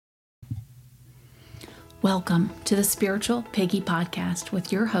Welcome to the Spiritual Piggy Podcast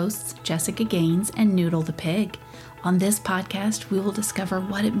with your hosts, Jessica Gaines and Noodle the Pig. On this podcast, we will discover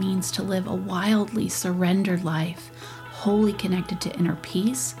what it means to live a wildly surrendered life, wholly connected to inner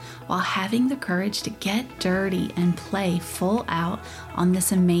peace, while having the courage to get dirty and play full out on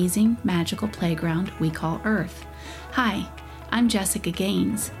this amazing, magical playground we call Earth. Hi, I'm Jessica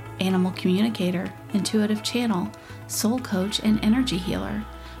Gaines, animal communicator, intuitive channel, soul coach, and energy healer.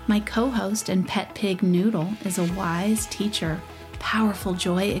 My co-host and pet pig Noodle is a wise teacher, powerful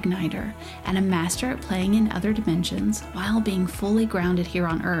joy igniter, and a master at playing in other dimensions while being fully grounded here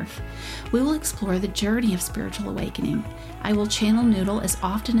on Earth. We will explore the journey of spiritual awakening. I will channel Noodle as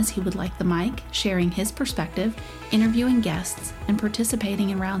often as he would like the mic, sharing his perspective, interviewing guests, and participating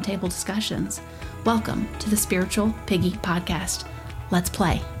in roundtable discussions. Welcome to the Spiritual Piggy Podcast. Let's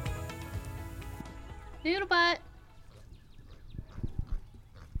play. Noodle butt.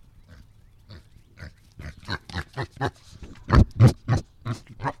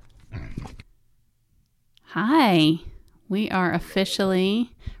 Hi, we are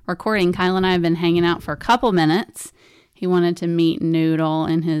officially recording. Kyle and I have been hanging out for a couple minutes. He wanted to meet Noodle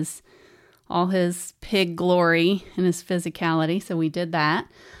in all his pig glory and his physicality, so we did that.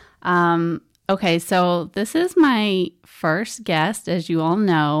 Okay, so this is my first guest, as you all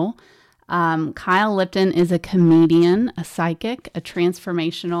know. Kyle Lipton is a comedian, a psychic, a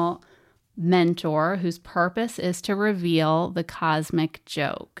transformational mentor whose purpose is to reveal the cosmic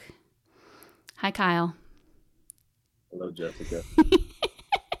joke. Hi, Kyle. Hello, Jessica.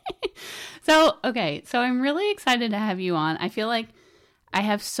 So I'm really excited to have you on. I feel like I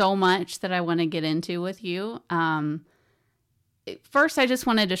have so much that I want to get into with you. First, I just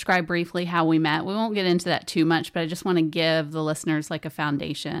want to describe briefly how we met. We won't get into that too much, but I just want to give the listeners like a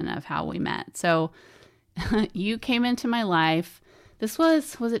foundation of how we met. So you came into my life. This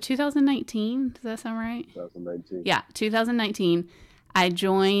was it 2019? Does that sound right? 2019. Yeah, 2019. I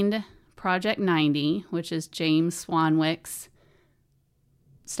joined Project 90, which is James Swanwick's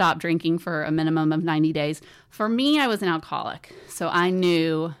stop drinking for a minimum of 90 days. For me, I was an alcoholic. So I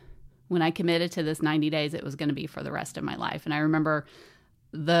knew when I committed to this 90 days, it was going to be for the rest of my life. And I remember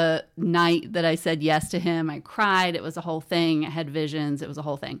the night that I said yes to him, I cried. It was a whole thing. I had visions. It was a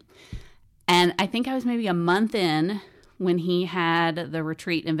whole thing. And I think I was maybe a month in when he had the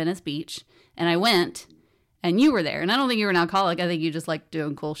retreat in Venice Beach, and I went, and you were there. And I don't think you were an alcoholic. I think you just like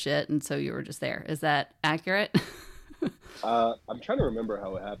doing cool shit, and so you were just there. Is that accurate? I'm trying to remember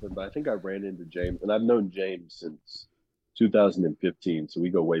how it happened, but I think I ran into James, and I've known James since 2015, so we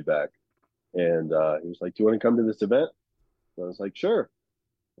go way back. And he was like, "Do you want to come to this event?" And I was like, "Sure."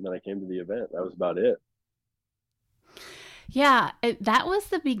 And then I came to the event. That was about it. Yeah, that was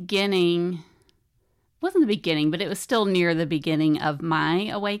the beginning. Wasn't the beginning, but it was still near the beginning of my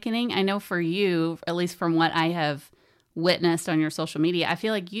awakening. I know for you, at least from what I have witnessed on your social media, I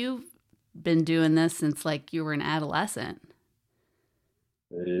feel like you've been doing this since like you were an adolescent.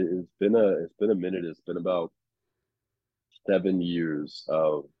 It's been a minute. It's been about 7 years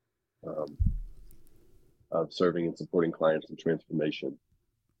of serving and supporting clients in transformation.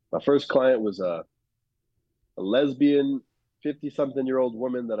 My first client was a lesbian 50-something-year-old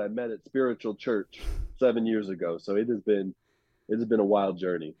woman that I met at Spiritual Church 7 years ago. So it has been a wild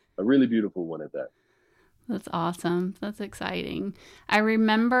journey, a really beautiful one at that. That's awesome. That's exciting. I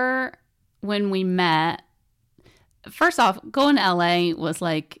remember when we met, first off, going to LA was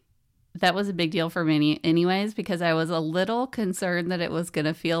like, that was a big deal for me anyways, because I was a little concerned that it was going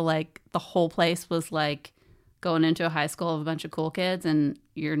to feel like the whole place was like going into a high school of a bunch of cool kids and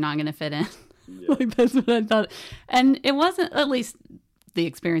you're not going to fit in. Yeah. Like that's what I thought. And it wasn't, at least the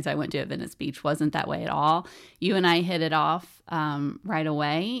experience I went to at Venice Beach wasn't that way at all. You and I hit it off right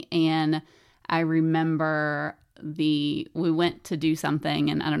away. And I remember we went to do something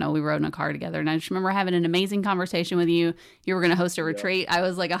and I don't know, we rode in a car together. And I just remember having an amazing conversation with you. You were going to host a retreat. I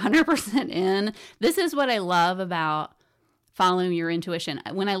was like 100% in. This is what I love about following your intuition.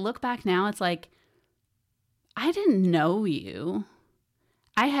 When I look back now, it's like, I didn't know you.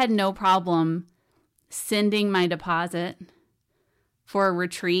 I had no problem sending my deposit for a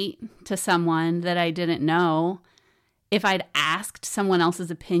retreat to someone that I didn't know. If I'd asked someone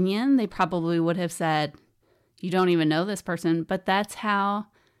else's opinion, they probably would have said, "You don't even know this person." But that's how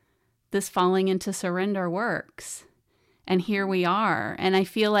this falling into surrender works. And here we are. And I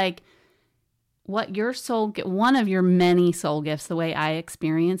feel like what your one of your many soul gifts, the way I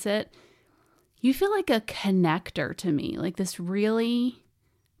experience it, you feel like a connector to me, like this really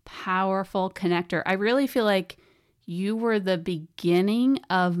powerful connector. I really feel like you were the beginning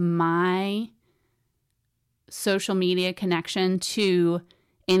of my social media connection to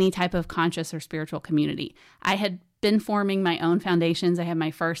any type of conscious or spiritual community. I had been forming my own foundations. I had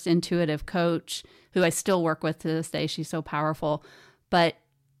my first intuitive coach who I still work with to this day. She's so powerful. But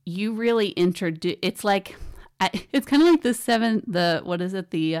you really introduce, it's like, it's kind of like the 7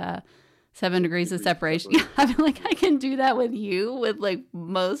 degrees of separation. Yeah, I feel like I can do that with you, with like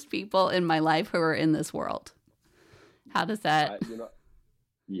most people in my life who are in this world. How does that?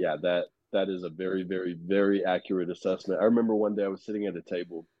 Yeah, that is a very, very, very accurate assessment. I remember one day I was sitting at a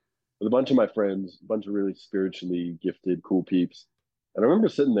table with a bunch of my friends, a bunch of really spiritually gifted, cool peeps. And I remember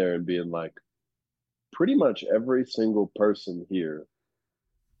sitting there and being like, pretty much every single person here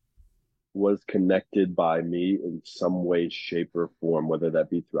was connected by me in some way, shape, or form, whether that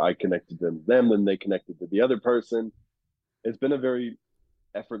be through I connected them, then they connected to the other person. It's been a very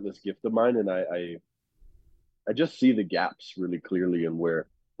effortless gift of mine, and I just see the gaps really clearly in where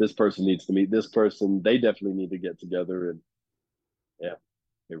this person needs to meet this person. They definitely need to get together, and yeah,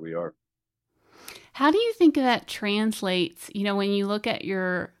 here we are. How do you think that translates, when you look at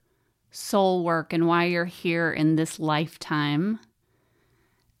your soul work and why you're here in this lifetime?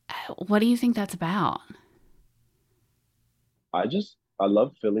 What do you think that's about? I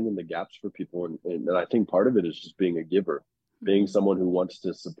love filling in the gaps for people. And I think part of it is just being a giver, being someone who wants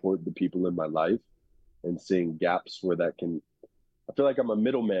to support the people in my life and seeing gaps where I feel like I'm a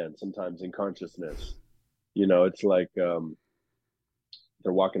middleman sometimes in consciousness. It's like they're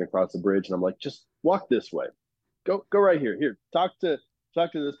walking across the bridge and I'm like, just walk this way. Go right here. Here, talk to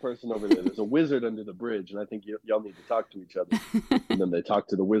this person over there. There's a wizard under the bridge, and I think y'all need to talk to each other. And then they talk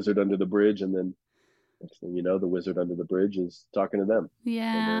to the wizard under the bridge, and then next thing you know, the wizard under the bridge is talking to them.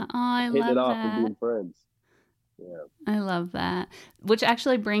 Yeah. Oh, I love that. Hitting it off and being friends. Yeah. I love that. Which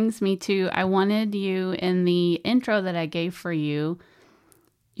actually brings me to, I wanted you in the intro that I gave for you,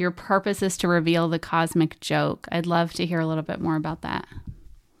 your purpose is to reveal the cosmic joke. I'd love to hear a little bit more about that.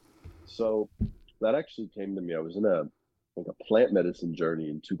 So that actually came to me. I was in a plant medicine journey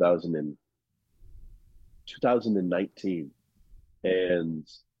in 2019. And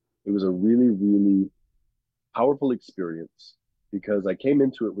it was a really, really powerful experience because I came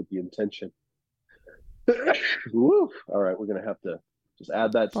into it with the intention. Woo, all right, we're going to have to just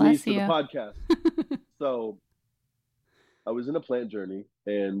add that sneeze to the podcast. So I was in a plant journey,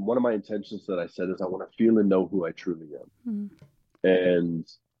 and one of my intentions that I said is I want to feel and know who I truly am. And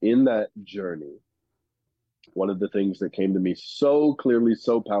in that journey, one of the things that came to me so clearly,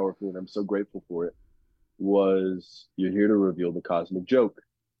 so powerfully, and I'm so grateful for it, was you're here to reveal the cosmic joke.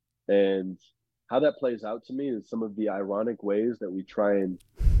 And how that plays out to me is some of the ironic ways that we try and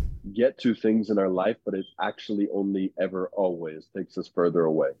get to things in our life, but it actually only ever always takes us further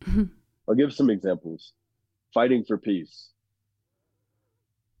away. I'll give some examples. Fighting for peace.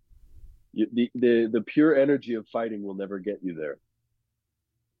 The pure energy of fighting will never get you there.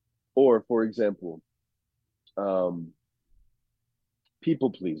 Or, for example,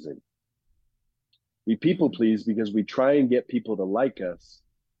 people pleasing. We people please because we try and get people to like us,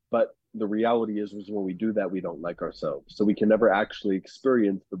 but the reality is when we do that, we don't like ourselves. So we can never actually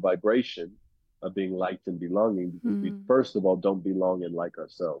experience the vibration of being liked and belonging because we first of all don't belong and like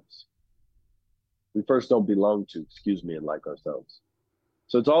ourselves. We first don't belong to, and like ourselves.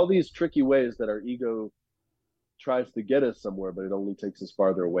 So it's all these tricky ways that our ego tries to get us somewhere, but it only takes us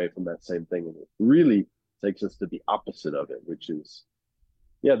farther away from that same thing. And it really takes us to the opposite of it, which is,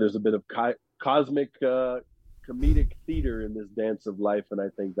 there's a bit of cosmic comedic theater in this dance of life. And I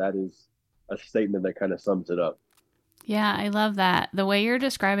think that is a statement that kind of sums it up. Yeah, I love that. The way you're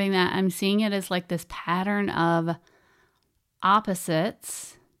describing that, I'm seeing it as like this pattern of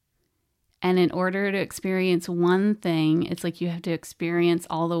opposites. And in order to experience one thing, it's like you have to experience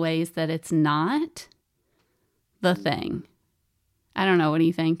all the ways that it's not the thing. I don't know. What do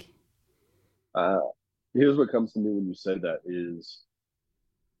you think? Here's what comes to me when you say that is,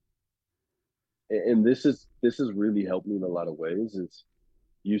 and this has really helped me in a lot of ways, is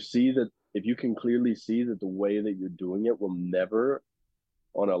you see that if you can clearly see that the way that you're doing it will never,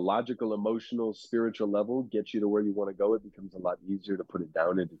 on a logical, emotional, spiritual level, get you to where you want to go, it becomes a lot easier to put it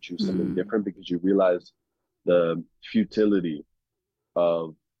down and to choose something different because you realize the futility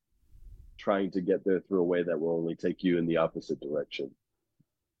of trying to get there through a way that will only take you in the opposite direction.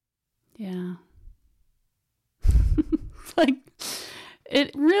 Yeah. It's like,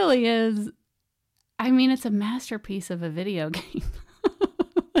 it really is. I mean, it's a masterpiece of a video game.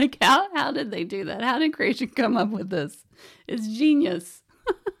 Like, how did they do that? How did creation come up with this? It's genius.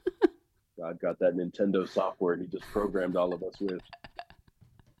 God got that Nintendo software and he just programmed all of us with.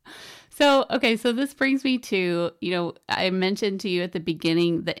 So this brings me to, I mentioned to you at the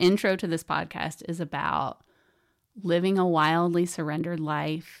beginning, the intro to this podcast is about living a wildly surrendered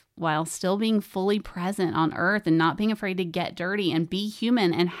life while still being fully present on earth and not being afraid to get dirty and be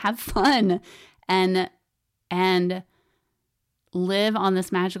human and have fun and live on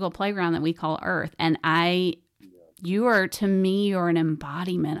this magical playground that we call earth. And to me, you're an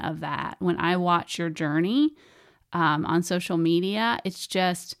embodiment of that. When I watch your journey on social media, it's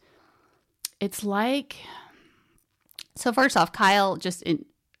like, so first off, Kyle, just in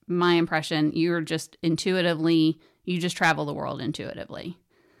my impression, you just travel the world intuitively.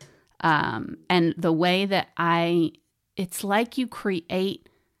 And the way that it's like you create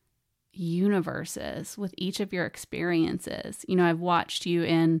universes with each of your experiences. I've watched you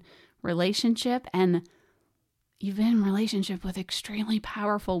in relationship, and you've been in relationship with extremely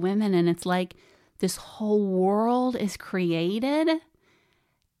powerful women, and it's like this whole world is created.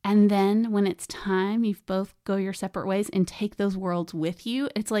 And then when it's time, you both go your separate ways and take those worlds with you.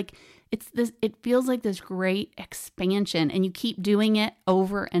 It's like, it feels like this great expansion, and you keep doing it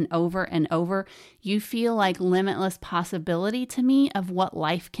over and over and over. You feel like limitless possibility to me of what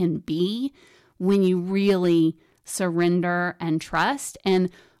life can be when you really surrender and trust. And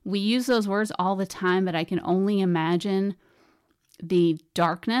we use those words all the time, but I can only imagine the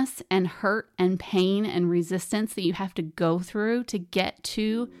darkness and hurt and pain and resistance that you have to go through to get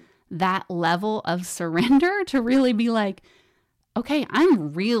to that level of surrender, to really be like, okay,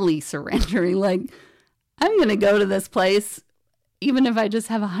 I'm really surrendering. Like, I'm going to go to this place, even if I just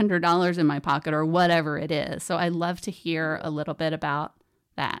have $100 in my pocket or whatever it is. So I love to hear a little bit about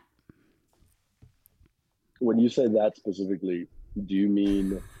that. When you say that specifically, do you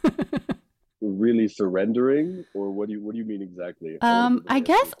mean really surrendering, or what do you mean exactly? I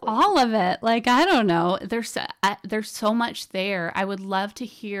guess all of it. Like, I don't know. There's so much there. I would love to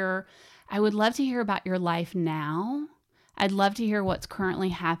hear about your life now. I'd love to hear what's currently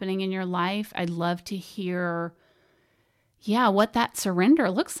happening in your life. I'd love to hear, what that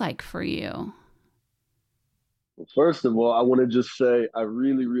surrender looks like for you. Well, first of all, I want to just say I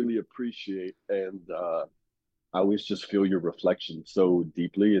really, really appreciate, and I always just feel your reflection so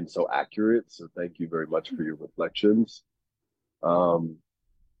deeply and so accurate. So thank you very much for your reflections. I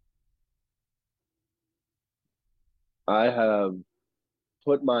have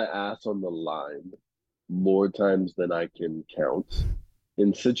put my ass on the line more times than I can count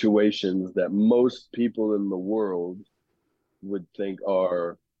in situations that most people in the world would think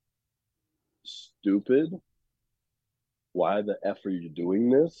are stupid. Why the F are you doing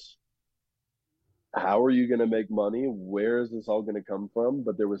this? How are you going to make money? Where is this all going to come from?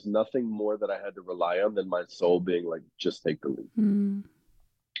 But there was nothing more that I had to rely on than my soul being like, just take the lead. And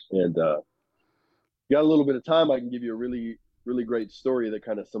you got a little bit of time, I can give you a really, really great story that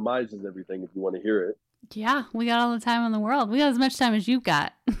kind of surmises everything if you want to hear it. Yeah, we got all the time in the world. We got as much time as you've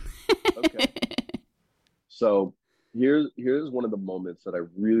got. Okay. So here's one of the moments that I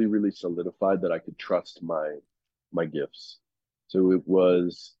really, really solidified that I could trust my gifts. So it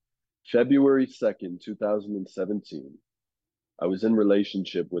was February 2nd, 2017. I was in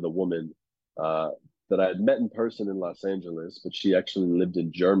relationship with a woman that I had met in person in Los Angeles, but she actually lived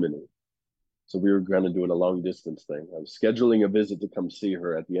in Germany. So we were kind of doing a long distance thing. I was scheduling a visit to come see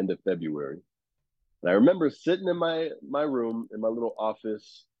her at the end of February. And I remember sitting in my room, in my little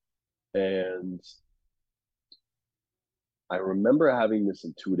office, and I remember having this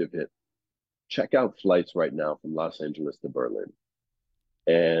intuitive hit. Check out flights right now from Los Angeles to Berlin.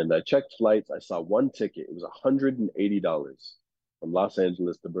 And I checked flights. I saw one ticket. It was $180 from Los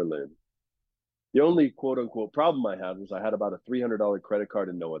Angeles to Berlin. The only quote unquote problem I had was I had about a $300 credit card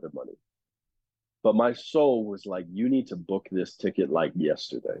and no other money. But my soul was like, you need to book this ticket like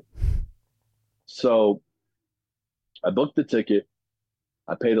yesterday. So I booked the ticket.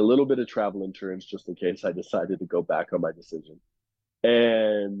 I paid a little bit of travel insurance just in case I decided to go back on my decision.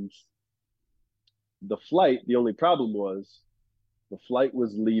 And the flight, the only problem was the flight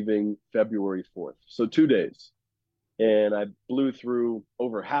was leaving February 4th. So 2 days. And I blew through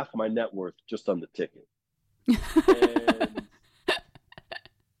over half my net worth just on the ticket. And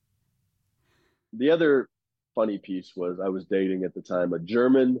the other funny piece was I was dating at the time a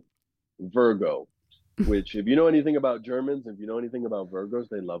German Virgo, which if you know anything about Germans, if you know anything about Virgos,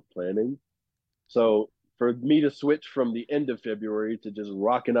 they love planning. So for me to switch from the end of February to just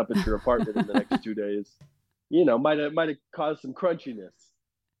rocking up at your apartment in the next 2 days, might have caused some crunchiness.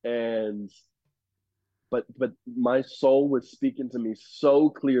 But my soul was speaking to me so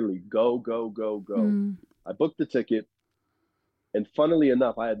clearly, go, go, go, go. I booked the ticket. And funnily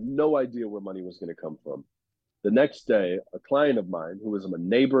enough, I had no idea where money was going to come from. The next day, a client of mine who was a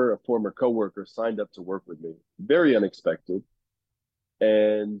neighbor, a former coworker, signed up to work with me. Very unexpected.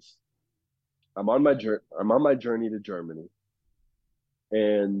 And I'm on my journey to Germany,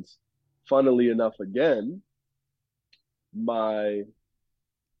 and funnily enough, again, my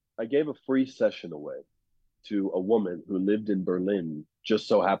I gave a free session away to a woman who lived in Berlin, just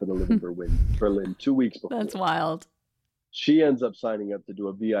so happened to live in Berlin 2 weeks before. That's wild. She ends up signing up to do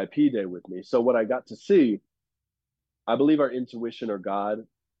a VIP day with me. So what I got to see, I believe our intuition or God,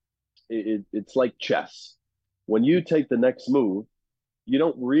 it's like chess. When you take the next move, you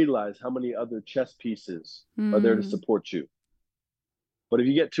don't realize how many other chess pieces are there to support you. But if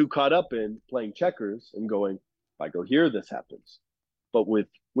you get too caught up in playing checkers and going, if I go here, this happens. But with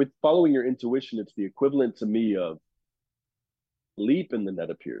following your intuition, it's the equivalent to me of leap and the net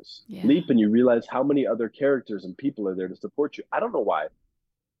appears. Yeah. Leap and you realize how many other characters and people are there to support you. I don't know why.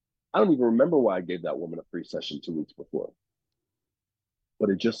 I don't even remember why I gave that woman a free session 2 weeks before. But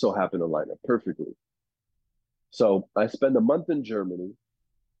it just so happened to line up perfectly. So I spend a month in Germany.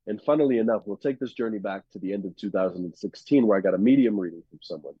 And funnily enough, we'll take this journey back to the end of 2016, where I got a medium reading from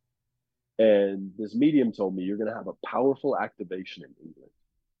someone. And this medium told me, you're going to have a powerful activation in England.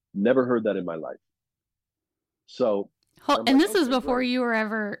 Never heard that in my life. So, and this is before you were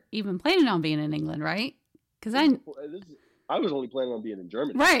ever even planning on being in England, right? Because I was only planning on being in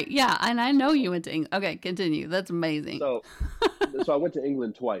Germany. Right, yeah, and I know you went to England. Okay, continue. That's amazing. So I went to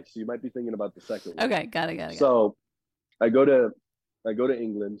England twice. So you might be thinking about the second one. Okay, got it. So I go to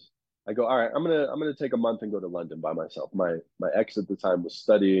England. I go, all right, I'm gonna take a month and go to London by myself. My ex at the time was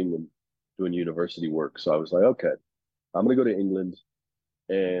studying and doing university work. So I was like, okay, I'm gonna go to England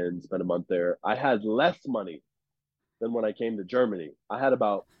and spend a month there. I had less money than when I came to Germany. I had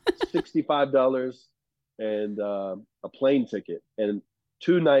about $65 and a plane ticket and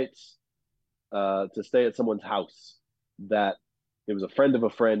 2 nights to stay at someone's house. That it was a friend of a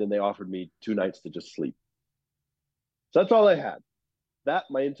friend, and they offered me 2 nights to just sleep. So that's all I had. That,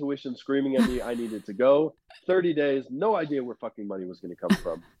 my intuition screaming at me, I needed to go. 30 days, no idea where fucking money was going to come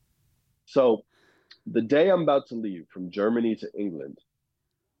from. So the day I'm about to leave from Germany to England,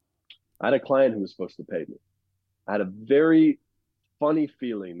 I had a client who was supposed to pay me. I had a very funny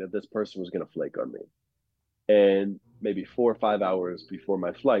feeling that this person was going to flake on me. And maybe 4 or 5 hours before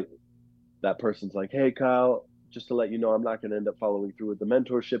my flight, that person's like, hey, Kyle, just to let you know, I'm not going to end up following through with the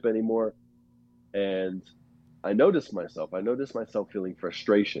mentorship anymore. And I noticed myself feeling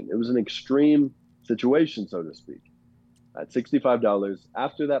frustration. It was an extreme situation, so to speak. I had $65.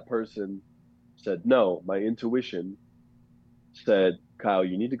 After that person said no, my intuition said, Kyle,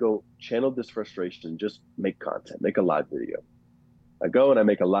 you need to go channel this frustration, just make content, make a live video. I go and I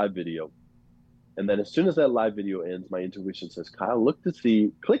make a live video. And then as soon as that live video ends, my intuition says, Kyle,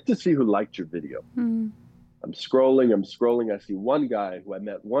 click to see who liked your video. Mm-hmm. I'm scrolling. I see one guy who I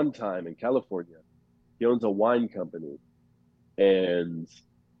met one time in California. He owns a wine company, and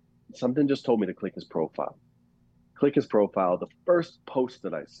something just told me to click his profile. The first post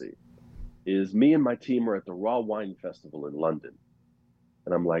that I see is me and my team are at the Raw Wine Festival in London.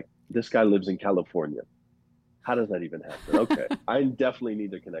 And I'm like, this guy lives in California. How does that even happen? Okay, I definitely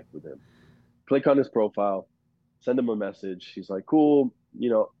need to connect with him. Click on his profile, send him a message. He's like, cool,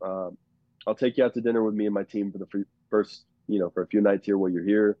 I'll take you out to dinner with me and my team for the first, for a few nights here while you're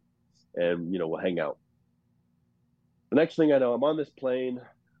here, and, we'll hang out. The next thing I know, I'm on this plane.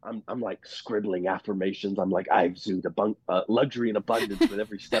 I'm like scribbling affirmations. I'm like, I exude luxury and abundance with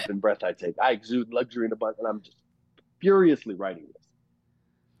every step and breath I take. I exude luxury and abundance. And I'm just furiously writing this.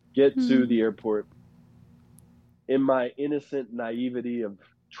 Get to the airport. In my innocent naivety of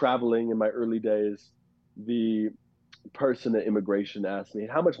traveling in my early days, the person at immigration asked me,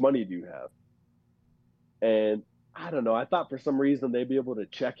 how much money do you have? And I don't know. I thought for some reason they'd be able to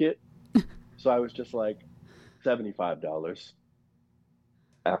check it. So I was just like, $75.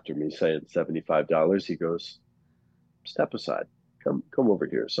 After me saying $75, he goes, step aside, come over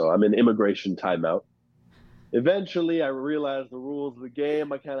here. So I'm in immigration timeout. Eventually I realized the rules of the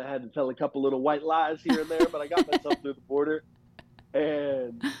game. I kind of had to tell a couple little white lies here and there, but I got myself through the border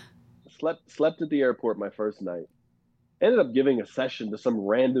and slept at the airport my first night. Ended up giving a session to some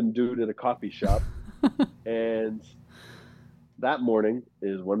random dude at a coffee shop. And that morning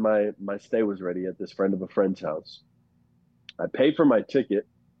is when my stay was ready at this friend of a friend's house. I paid for my ticket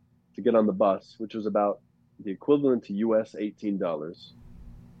to get on the bus, which was about the equivalent to US $18,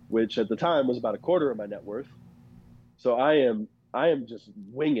 which at the time was about a quarter of my net worth. So I am just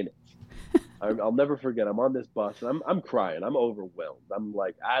winging it. I'll never forget. I'm on this bus and I'm crying. I'm overwhelmed. I'm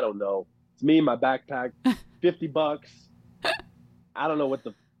like, I don't know. It's me, my backpack, $50. I don't know what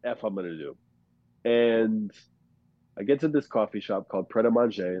the F I'm gonna do. And I get to this coffee shop called Pret a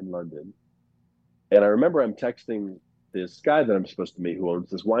Manger in London. And I remember I'm texting this guy that I'm supposed to meet who owns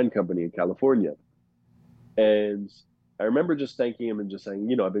this wine company in California. And I remember just thanking him and just saying,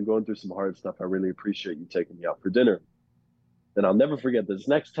 I've been going through some hard stuff. I really appreciate you taking me out for dinner. And I'll never forget this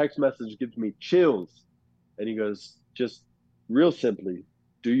next text message gives me chills. And he goes, just real simply,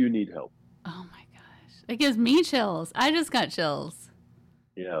 do you need help? Oh my gosh. It gives me chills. I just got chills.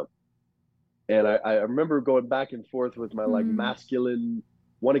 Yeah. And I remember going back and forth with my like masculine,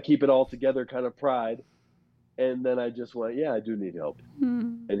 want to keep it all together kind of pride. And then I just went, yeah, I do need help.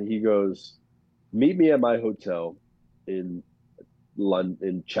 And he goes, meet me at my hotel in London,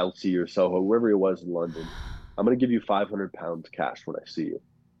 in Chelsea or Soho, wherever it was in London. I'm going to give you £500 cash when I see you.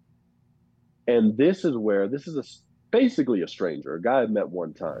 And this is basically a stranger, a guy I've met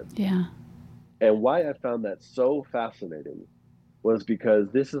one time. Yeah. And why I found that so fascinating was because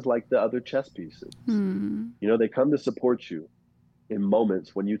this is like the other chess pieces. They come to support you in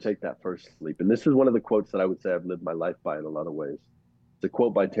moments when you take that first leap. And this is one of the quotes that I would say I've lived my life by in a lot of ways. It's a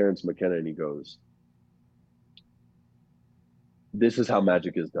quote by Terence McKenna, and he goes, this is how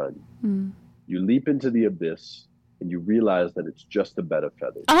magic is done. You leap into the abyss and you realize that it's just a bed of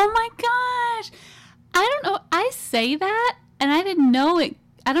feathers. Oh my gosh. I don't know. I say that and I didn't know it.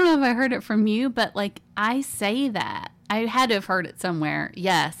 I don't know if I heard it from you, but like I say that. I had to have heard it somewhere.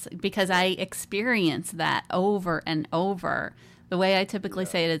 Yes, because I experience that over and over. The way I typically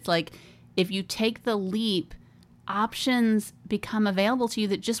say it, it's like if you take the leap, options become available to you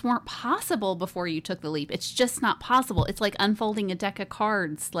that just weren't possible before you took the leap. It's just not possible. It's like unfolding a deck of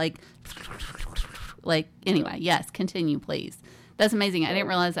cards. Like anyway, yes, continue, please. That's amazing. I didn't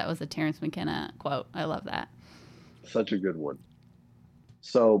realize that was a Terence McKenna quote. I love that. Such a good one.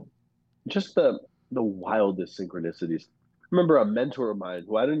 So just the wildest synchronicities. I remember a mentor of mine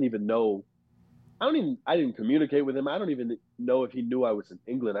who I didn't communicate with him. I don't even know if he knew I was in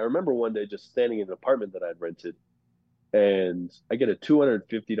England. I remember one day just standing in an apartment that I'd rented, and I get a $250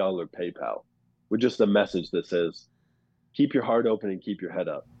 PayPal with just a message that says, keep your heart open and keep your head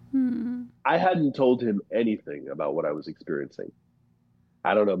up. I hadn't told him anything about what I was experiencing.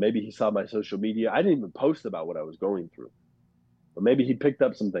 I don't know, maybe he saw my social media. I didn't even post about what I was going through. But maybe he picked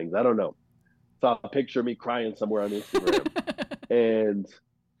up some things. I don't know. Saw a picture of me crying somewhere on Instagram. And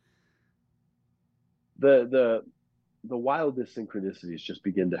the wildest synchronicities just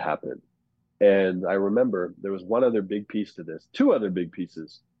begin to happen. And I remember there was one other big piece to this, two other big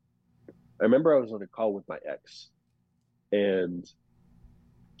pieces. I remember I was on a call with my ex, and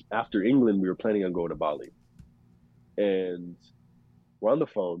after England, we were planning on going to Bali, and we're on the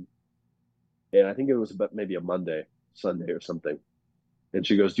phone, and I think it was about maybe a Sunday or something. And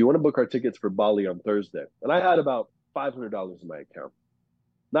she goes, do you want to book our tickets for Bali on Thursday? And I had about $500 in my account.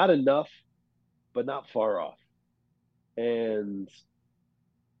 Not enough, but not far off.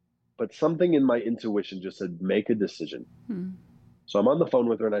 But something in my intuition just said, make a decision. So I'm on the phone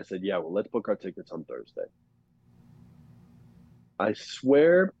with her and I said, yeah, well, let's book our tickets on Thursday. I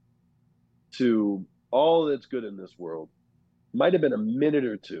swear to all that's good in this world, might have been a minute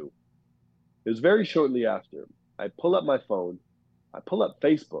or two. It was very shortly after. I pull up my phone. I pull up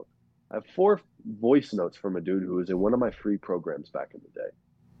Facebook. I have 4 voice notes from a dude who was in one of my free programs back in the day.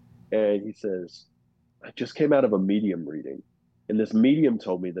 And he says, I just came out of a medium reading. And this medium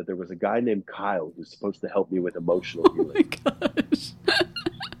told me that there was a guy named Kyle who's supposed to help me with emotional healing. Oh my gosh.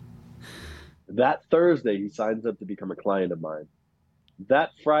 That Thursday, he signs up to become a client of mine. That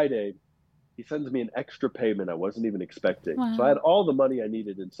Friday, he sends me an extra payment I wasn't even expecting. Wow. So I had all the money I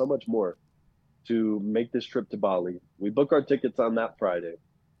needed and so much more to make this trip to Bali. We book our tickets on that Friday.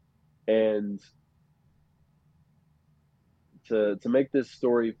 And to make this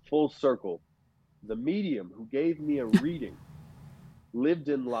story full circle, the medium who gave me a reading lived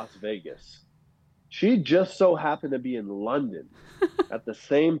in Las Vegas. She just so happened to be in London at the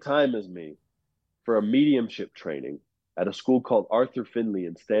same time as me for a mediumship training at a school called Arthur Findlay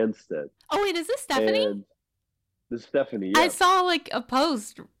in Stansted. Oh, wait, is this Stephanie? And this is Stephanie, yeah. I saw like a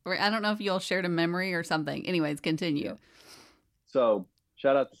post where I don't know if you all shared a memory or something. Anyways, continue. Yeah. So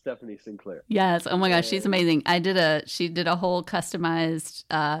shout out to Stephanie Sinclair. Yes. Oh my gosh, she's amazing. She did a whole customized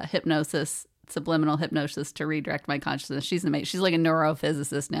hypnosis, subliminal hypnosis to redirect my consciousness. She's amazing. She's like a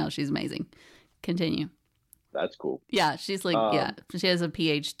neurophysicist now. She's amazing. Continue. That's cool. Yeah, she's like, she has a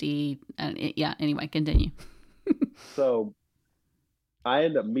PhD. And anyway, continue. So I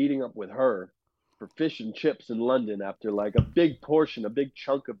end up meeting up with her for fish and chips in London after like a big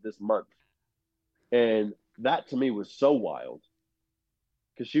chunk of this month. And that to me was so wild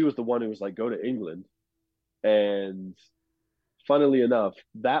because she was the one who was like, go to England. And funnily enough,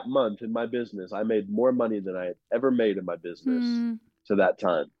 that month in my business, I made more money than I had ever made in my business to that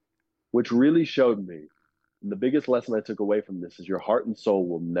time, which really showed me And the biggest lesson I took away from this is your heart and soul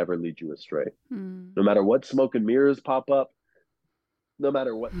will never lead you astray. Mm. No matter what smoke and mirrors pop up, no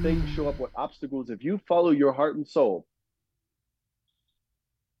matter what things show up, what obstacles, if you follow your heart and soul,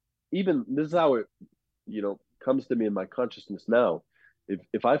 even this is how it, comes to me in my consciousness now.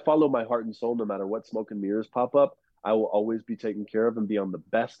 If I follow my heart and soul, no matter what smoke and mirrors pop up, I will always be taken care of and be on the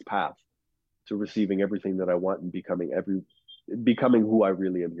best path to receiving everything that I want and becoming who I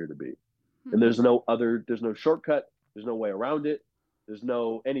really am here to be. And there's no shortcut. There's no way around it. There's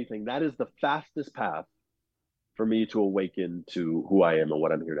no anything. That is the fastest path for me to awaken to who I am and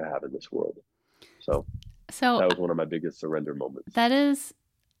what I'm here to have in this world. So that was one of my biggest surrender moments. That is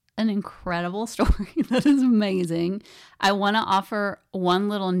an incredible story. That is amazing. I want to offer one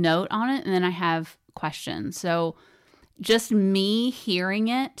little note on it, and then I have questions. So just me hearing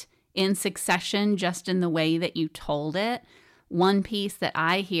it in succession, just in the way that you told it, one piece that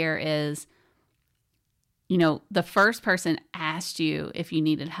I hear is, the first person asked you if you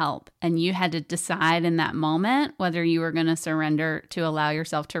needed help, and you had to decide in that moment whether you were going to surrender to allow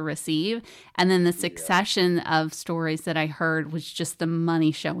yourself to receive. And then the succession of stories that I heard was just the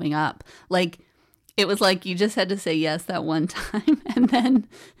money showing up. Like, it was like you just had to say yes that one time. And then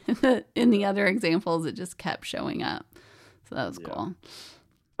in the other examples, it just kept showing up. So that was cool.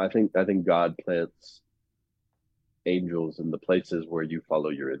 I think God plants angels in the places where you follow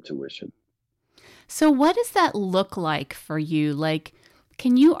your intuition. So what does that look like for you? Like,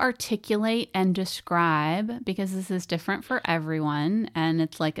 can you articulate and describe, because this is different for everyone and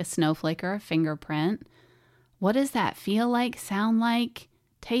it's like a snowflake or a fingerprint. What does that feel like, sound like,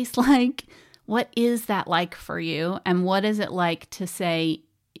 taste like? What is that like for you? And what is it like to say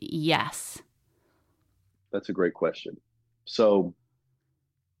yes? That's a great question. So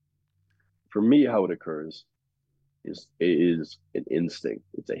for me, how it occurs is an instinct.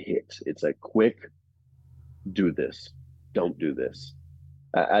 It's a hit. It's a quick, do this, don't do this.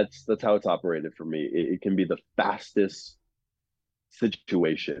 That's how it's operated for me. It can be the fastest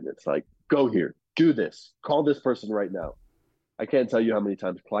situation. It's like, go here, do this, call this person right now. I can't tell you how many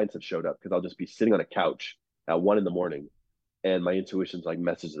times clients have showed up because I'll just be sitting on a couch at 1 a.m. and my intuition's like,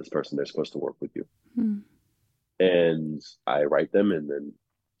 message this person, they're supposed to work with you. And I write them, and then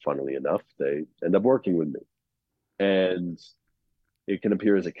funnily enough, they end up working with me. And it can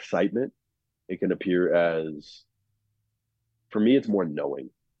appear as excitement. It can appear as, for me, it's more knowing.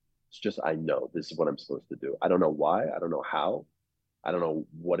 It's just, I know this is what I'm supposed to do. I don't know why. I don't know how. I don't know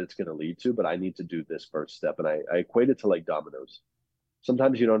what it's going to lead to, but I need to do this first step. And I equate it to like dominoes.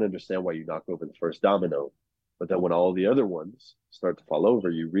 Sometimes you don't understand why you knock over the first domino, but then when all the other ones start to fall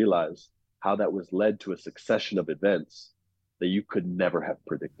over, you realize how that was led to a succession of events that you could never have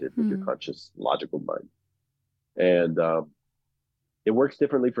predicted with your conscious, logical mind. And it works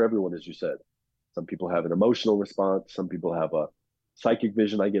differently for everyone, as you said. Some people have an emotional response. Some people have a psychic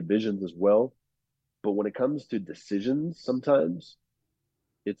vision. I get visions as well. But when it comes to decisions, sometimes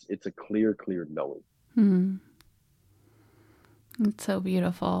it's a clear knowing. It's so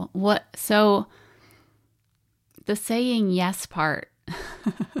beautiful. So the saying yes part,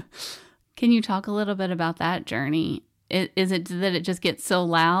 can you talk a little bit about that journey? Is it that it just gets so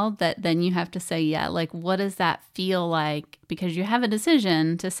loud that then you have to say yeah? Like, what does that feel like? Because you have a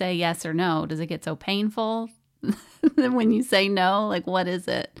decision to say yes or no. Does it get so painful when you say no? Like, what is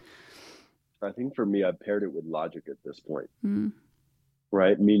it? I think for me, I've paired it with logic at this point.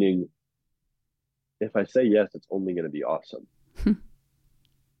 Right? Meaning, if I say yes, it's only going to be awesome.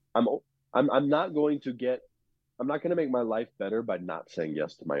 I'm not going to make my life better by not saying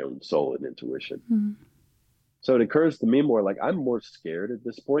yes to my own soul and intuition. So it occurs to me more like I'm more scared at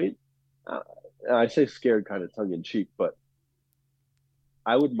this point. I say scared kind of tongue in cheek, but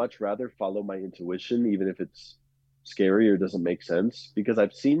I would much rather follow my intuition, even if it's scary or doesn't make sense, because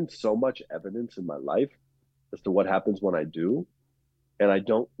I've seen so much evidence in my life as to what happens when I do, and I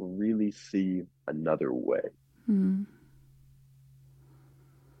don't really see another way.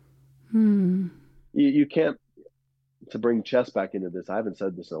 You can't, to bring chess back into this, I haven't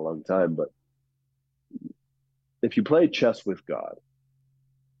said this in a long time, but if you play chess with God,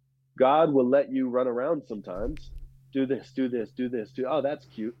 God will let you run around sometimes. Do this, do this, do this, do. Oh, that's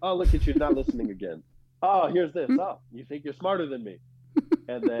cute. Oh, look at you not listening again. Oh, here's this. Oh, you think you're smarter than me.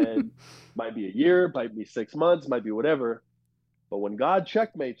 And then might be a year, might be 6 months, might be whatever. But when God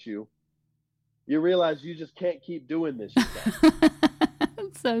checkmates you, you realize you just can't keep doing this.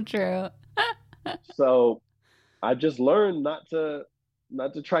 It's so true. So I've just learned not to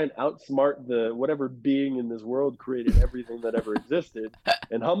try and outsmart the whatever being in this world created everything that ever existed,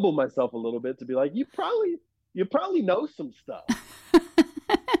 and humble myself a little bit to be like, you probably know some stuff.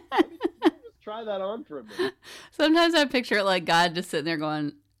 Just try that on for a minute. Sometimes I picture it like God just sitting there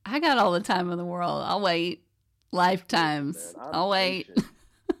going, I got all the time in the world. I'll wait. Lifetimes. Man, I'll wait.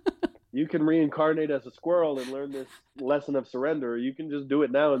 You can reincarnate as a squirrel and learn this lesson of surrender. You can just do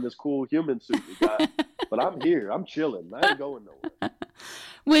it now in this cool human suit we got. But I'm here. I'm chilling. I ain't going nowhere.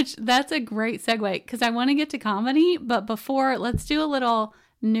 Which, that's a great segue, because I want to get to comedy. But before, let's do a little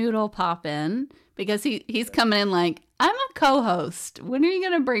Noodle pop in, because he's coming in like, I'm a co-host. When are you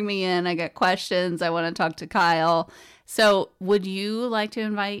going to bring me in? I got questions. I want to talk to Kyle. So would you like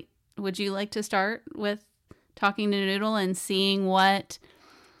to start with talking to Noodle and seeing what...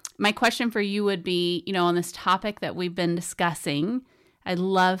 My question for you would be, on this topic that we've been discussing, I'd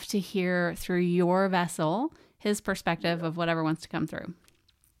love to hear through your vessel, his perspective of whatever wants to come through.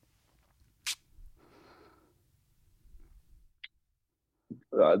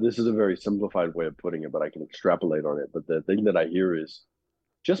 This is a very simplified way of putting it, but I can extrapolate on it. But the thing that I hear is,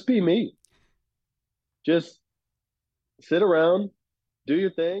 just be me. Just sit around, do your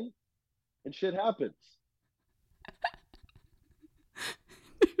thing, and shit happens.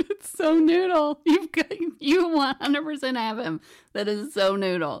 So Noodle, you 100% have him. That is so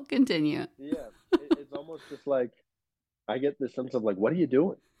Noodle. Continue. Yeah, it's almost just like I get this sense of like, what are you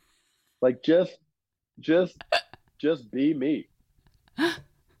doing? Like just be me.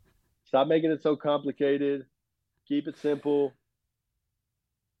 Stop making it so complicated. Keep it simple.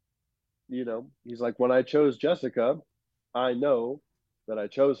 He's like, when I chose Jessica, I know that I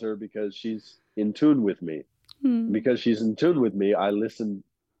chose her because she's in tune with me. Because she's in tune with me, I listen.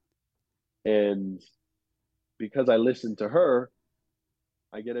 And because I listen to her,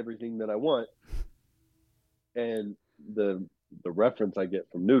 I get everything that I want. And the reference I get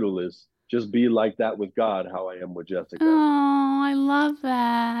from Noodle is just be like that with God, how I am with Jessica. Oh, I love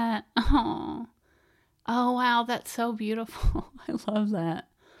that. Oh, wow. That's so beautiful. I love that.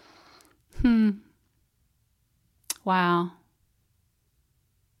 Wow.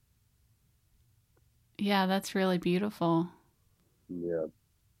 Yeah, that's really beautiful. Yeah.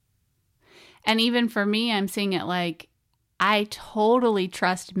 And even for me, I'm seeing it like, I totally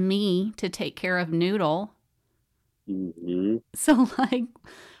trust me to take care of Noodle. Mm-hmm. So like,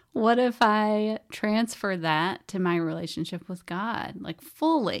 what if I transfer that to my relationship with God? Like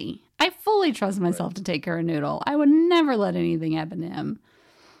I fully trust myself to take care of Noodle. I would never let anything happen to him.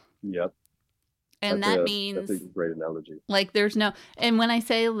 Yep. And that means, that's a great analogy. Like and when I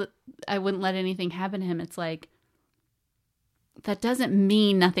say I wouldn't let anything happen to him, it's like, that doesn't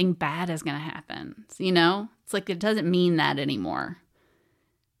mean nothing bad is going to happen. It's like, it doesn't mean that anymore.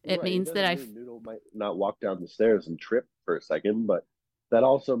 It means that Noodle might not walk down the stairs and trip for a second, but that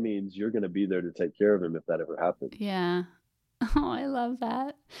also means you're going to be there to take care of him if that ever happens. Yeah. Oh, I love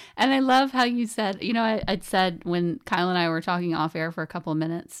that. And I love how you said, I'd said when Kyle and I were talking off air for a couple of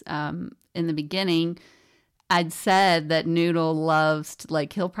minutes in the beginning, I'd said that Noodle loves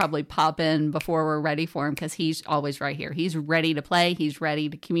he'll probably pop in before we're ready for him because he's always right here. He's ready to play. He's ready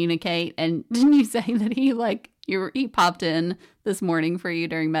to communicate. And didn't you say that he popped in this morning for you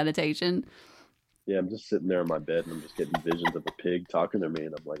during meditation? Yeah, I'm just sitting there in my bed and I'm just getting visions of a pig talking to me.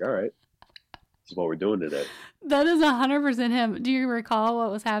 And I'm like, all right, this is what we're doing today. That is 100% him. Do you recall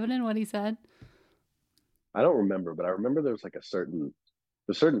what was happening, what he said? I don't remember, but I remember there was like a certain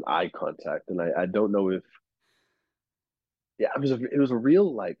eye contact. And I don't know if, yeah, it was a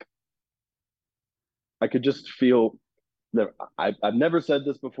real, like, I could just feel, I've never said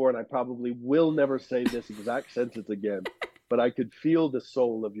this before, and I probably will never say this exact sentence again, but I could feel the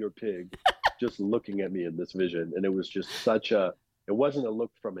soul of your pig just looking at me in this vision. And it was just it wasn't a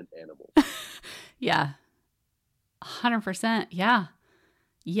look from an animal. Yeah. 100%. Yeah.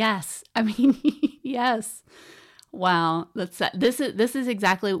 Yes. I mean, yes. Wow. This is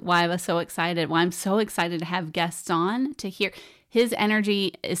exactly why I was so excited. Why I'm so excited to have guests on to hear. His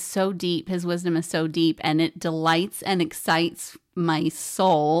energy is so deep. His wisdom is so deep, and it delights and excites my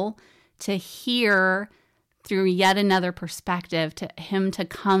soul to hear through yet another perspective, to him to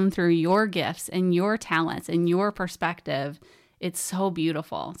come through your gifts and your talents and your perspective. It's so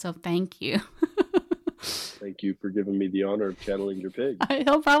beautiful. So thank you. Thank you for giving me the honor of channeling your pig.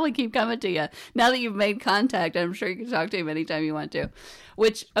 He'll probably keep coming to you. Now that you've made contact, I'm sure you can talk to him anytime you want to.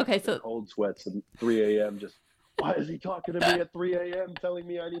 So cold sweats at 3 a.m. Just, why is he talking to me at 3 a.m. telling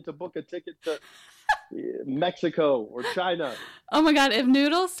me I need to book a ticket to Mexico or China? Oh my God. If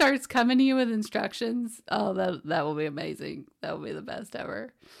Noodle starts coming to you with instructions, that will be amazing. That will be the best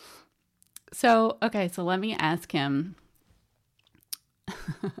ever. So let me ask him.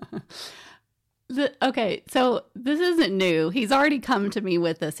 So this isn't new. He's already come to me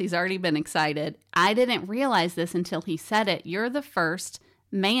with this. He's already been excited. I didn't realize this until he said it. You're the first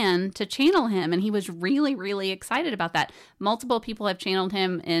man to channel him. And he was really, really excited about that. Multiple people have channeled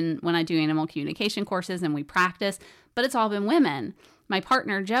him when I do animal communication courses and we practice, but it's all been women. My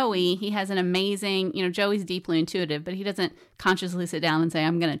partner, Joey, he has an amazing, Joey's deeply intuitive, but he doesn't consciously sit down and say,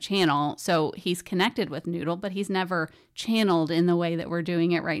 I'm going to channel. So he's connected with Noodle, but he's never channeled in the way that we're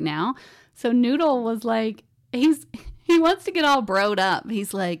doing it right now. So Noodle was like, he wants to get all broed up.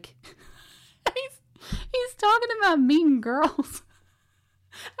 He's like, he's talking about meeting girls.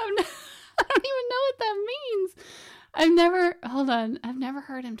 I don't even know what that means. I've never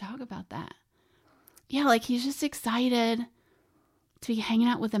heard him talk about that. Yeah, like he's just excited to be hanging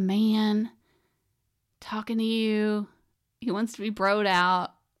out with a man, talking to you. He wants to be broed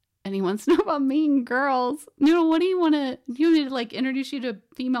out, and he wants to know about mean girls. Noodle, what do you want me to like introduce you to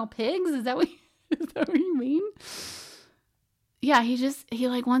female pigs? Is that what you mean? Yeah, he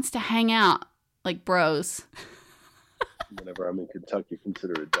like wants to hang out like bros. Whenever I'm in Kentucky,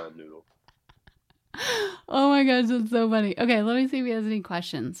 consider it done, Noodle. Oh my gosh, that's so funny. Okay, let me see if he has any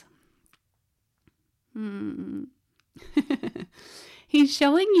questions. He's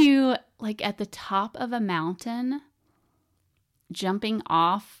showing you like at the top of a mountain, jumping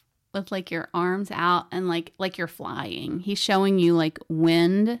off with like your arms out and like you're flying. He's showing you like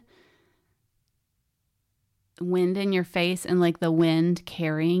wind in your face and like the wind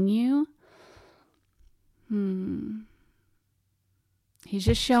carrying you. He's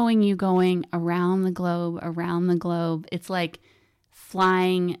just showing you going around the globe. It's like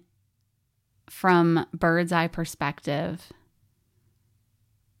flying from bird's eye perspective.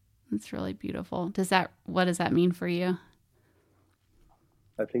 It's really beautiful. What does that mean for you?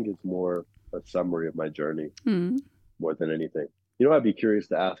 I think it's more a summary of my journey more than anything. I'd be curious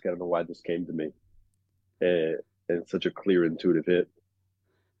to ask, I don't know why this came to me, and it's such a clear, intuitive hit.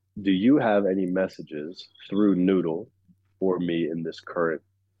 Do you have any messages through Noodle for me in this current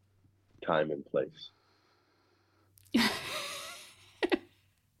time and place?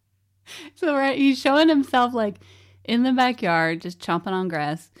 So, right, he's showing himself like in the backyard, just chomping on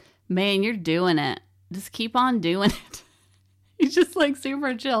grass. Man, you're doing it. Just keep on doing it. He's just like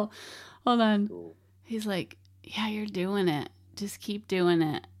super chill. Hold on. Cool. He's like, yeah, you're doing it. Just keep doing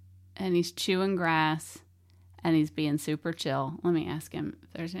it. And he's chewing grass and he's being super chill. Let me ask him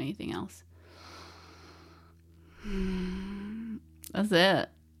if there's anything else. That's it.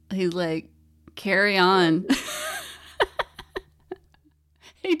 He's like, carry on.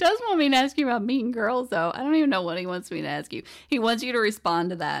 He does want me to ask you about meeting girls, though. I don't even know what he wants me to ask you. He wants you to respond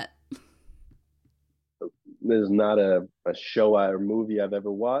to that. There's not a show or movie I've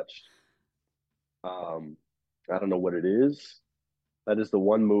ever watched. I don't know what it is. That is the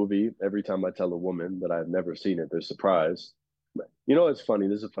one movie, every time I tell a woman that I've never seen it, they're surprised. It's funny.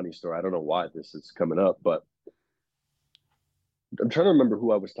 This is a funny story. I don't know why this is coming up, but I'm trying to remember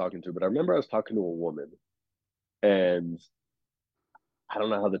who I was talking to, but I remember I was talking to a woman, and I don't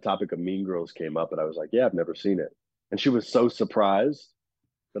know how the topic of Mean Girls came up, but I was like, yeah, I've never seen it. And she was so surprised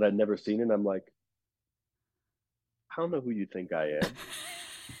that I'd never seen it. And I'm like, I don't know who you think I am.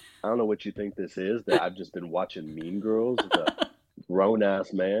 I don't know what you think this is, that I've just been watching Mean Girls as a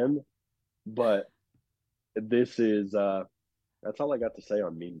grown-ass man. But this is, that's all I got to say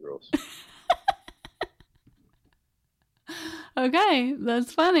on Mean Girls. Okay,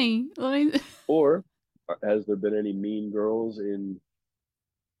 that's funny. Or has there been any mean girls in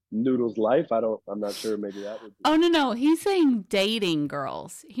Noodle's life? I'm not sure. Maybe that would be. Oh, no. He's saying dating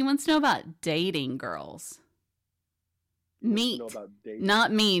girls. He wants to know about dating girls. Meet.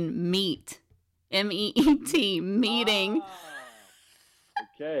 Not mean, meet. MEET, meeting.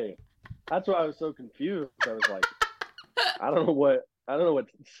 Okay. That's why I was so confused. I was like, I don't know what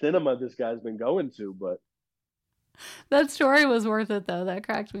cinema this guy's been going to, but that story was worth it, though. That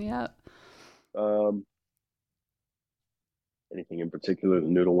cracked me up. Anything in particular that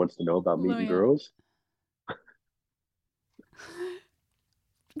Noodle wants to know about meeting girls?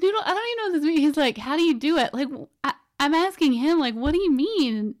 Noodle, I don't even know what this means. He's like, how do you do it? Like, I'm asking him, like, what do you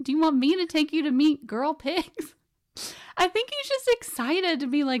mean? Do you want me to take you to meet girl pigs? I think he's just excited to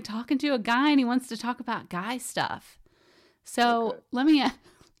be, like, talking to a guy, and he wants to talk about guy stuff. So, okay. Let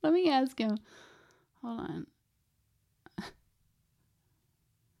me ask him. Hold on.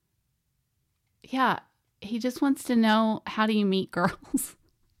 Yeah, he just wants to know, how do you meet girls?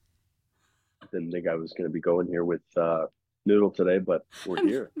 Didn't think I was going to be going here with Noodle today, but we're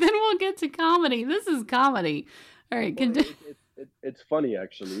here. Then we'll get to comedy. This is comedy. All right. It's funny,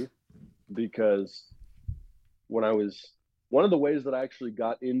 actually, because one of the ways that I actually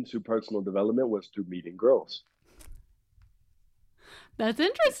got into personal development was through meeting girls. That's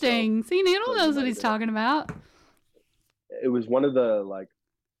interesting. See, Noodle knows what he's talking about. It was one of the, like,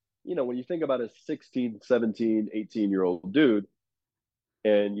 when you think about a 16, 17, 18-year-old dude,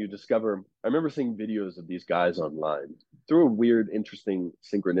 and you discover, I remember seeing videos of these guys online through a weird, interesting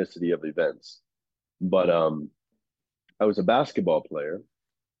synchronicity of events. But I was a basketball player,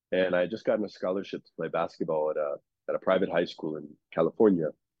 and I had just gotten a scholarship to play basketball at a private high school in California.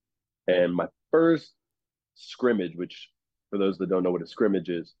 And my first scrimmage, which for those that don't know what a scrimmage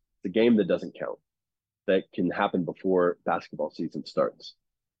is, it's a game that doesn't count, that can happen before basketball season starts.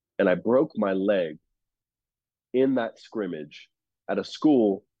 And I broke my leg in that scrimmage at a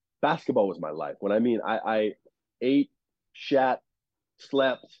school. Basketball was my life. When I mean I ate, shat,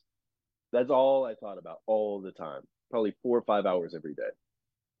 slept, that's all I thought about all the time. Probably 4 or 5 hours every day,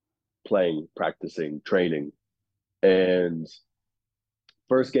 playing, practicing, training. And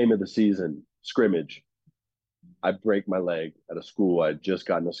first game of the season, scrimmage, I break my leg at a school. I'd just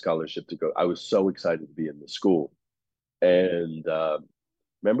gotten a scholarship to go. I was so excited to be in the school. And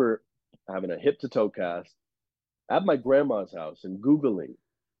remember having a hip to toe cast at my grandma's house and Googling.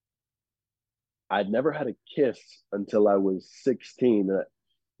 I'd never had a kiss until I was 16.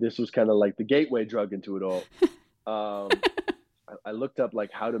 This was kind of like the gateway drug into it all. I looked up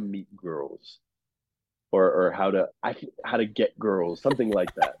like how to meet girls or how to get girls, something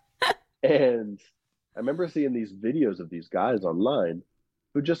like that. And I remember seeing these videos of these guys online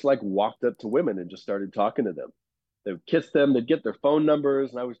who just like walked up to women and just started talking to them. They would kiss them, they'd get their phone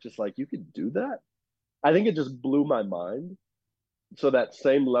numbers, and I was just like, you could do that? I think it just blew my mind. So that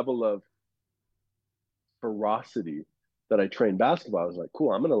same level of ferocity that I trained basketball, I was like,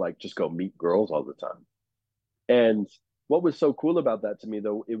 cool, I'm gonna like just go meet girls all the time. And what was so cool about that to me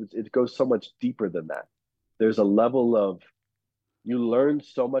though, it goes so much deeper than that. There's a level of, you learn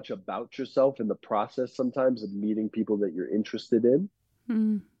so much about yourself in the process sometimes of meeting people that you're interested in.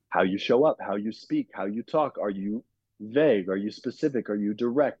 How you show up, how you speak, how you talk. Are you vague? Are you specific? Are you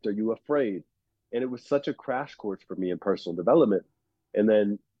direct? Are you afraid? And it was such a crash course for me in personal development. And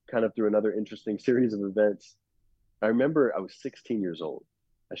then kind of through another interesting series of events, I remember I was 16 years old.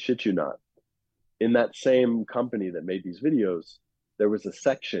 I shit you not. In that same company that made these videos, there was a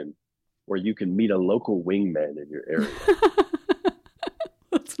section where you can meet a local wingman in your area.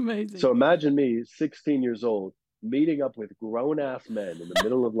 That's amazing. So imagine me, 16 years old, meeting up with grown-ass men in the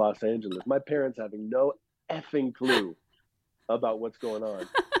middle of Los Angeles. My parents having no effing clue about what's going on.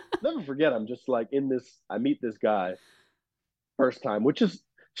 Never forget, I'm just like I meet this guy first time, which is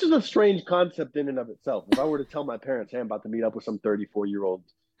just a strange concept in and of itself. If I were to tell my parents, hey, I'm about to meet up with some 34-year-old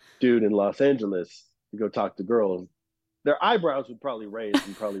dude in Los Angeles to go talk to girls, their eyebrows would probably raise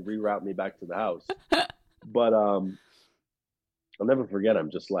and probably reroute me back to the house. But I'll never forget,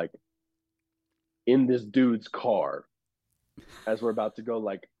 I'm just like in this dude's car as we're about to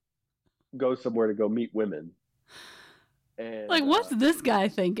go somewhere to go meet women. And like, what's this guy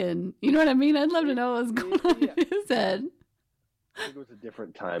thinking? You know what I mean? I'd love to know what's going on in his head. I think it was a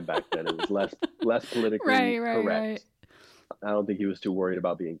different time back then. It was less politically correct. Right. I don't think he was too worried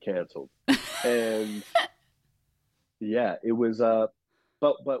about being canceled. And yeah, it was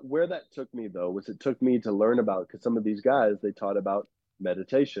but where that took me though was it took me to learn about, because some of these guys, they taught about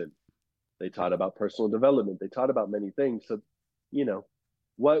meditation, they taught about personal development, they taught about many things. So,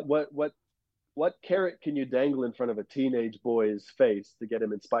 what carrot can you dangle in front of a teenage boy's face to get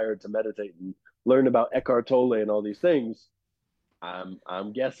him inspired to meditate and learn about Eckhart Tolle and all these things?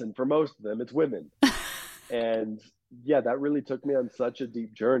 I'm guessing for most of them, it's women. And yeah, that really took me on such a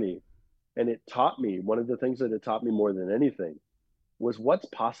deep journey. And it taught me, one of the things that it taught me more than anything was what's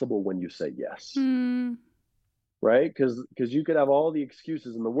possible when you say yes. Right? Because you could have all the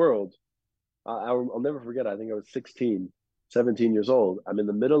excuses in the world. I'll never forget, I think I was 16, 17 years old. I'm in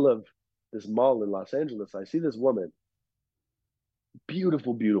the middle of this mall in Los Angeles. I see this woman,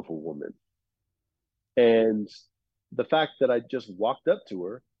 beautiful, beautiful woman. And the fact that I just walked up to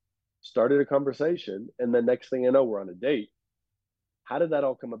her, started a conversation, and the next thing I know, we're on a date. How did that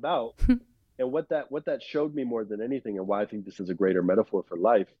all come about? And what that showed me more than anything, and why I think this is a greater metaphor for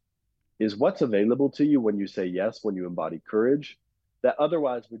life, is what's available to you when you say yes, when you embody courage, that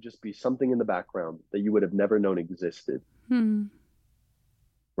otherwise would just be something in the background that you would have never known existed.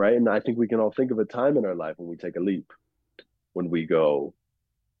 Right? And I think we can all think of a time in our life when we take a leap, when we go,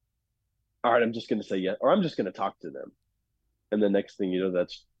 all right, I'm just going to say yes, or I'm just going to talk to them. And the next thing you know,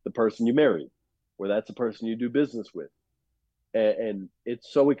 that's the person you marry, or that's the person you do business with. And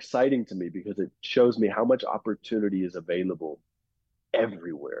it's so exciting to me because it shows me how much opportunity is available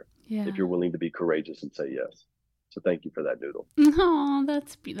everywhere if you're willing to be courageous and say yes. So thank you for that, Noodle. Oh,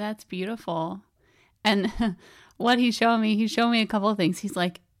 that's beautiful. And what he showed me a couple of things. He's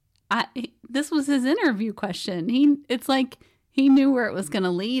like, this was his interview question. It's like, he knew where it was going to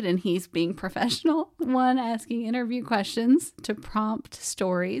lead, and he's being professional. One, asking interview questions to prompt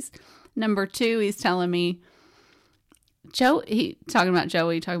stories. Number two, he's telling me, talking about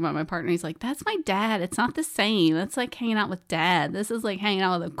Joey, talking about my partner. He's like, that's my dad. It's not the same. That's like hanging out with dad. This is like hanging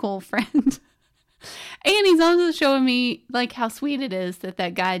out with a cool friend. And he's also showing me like how sweet it is that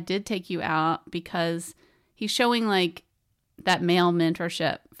that guy did take you out, because he's showing like that male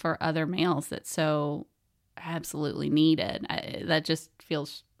mentorship for other males that's so absolutely needed. That just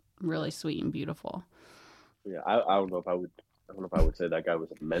feels really sweet and beautiful. Yeah, I don't know if I would say that guy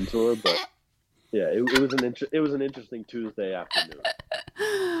was a mentor, but yeah, it was an interesting Tuesday afternoon.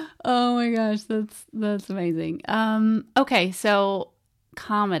 Oh my gosh, that's amazing. Okay, so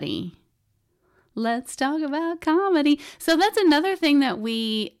comedy. Let's talk about comedy. So that's another thing that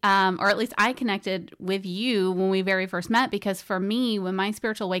we, or at least I connected with you when we very first met, because for me, when my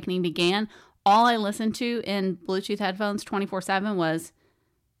spiritual awakening began, all I listened to in Bluetooth headphones 24/7 was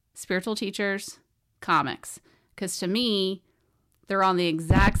spiritual teachers, comics. Because to me, they're on the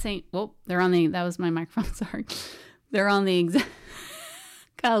exact same, that was my microphone, sorry. They're on the exact,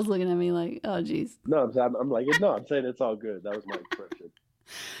 Kyle's looking at me like, oh geez. No, I'm saying it's all good. That was my expression.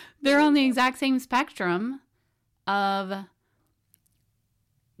 They're on the exact same spectrum of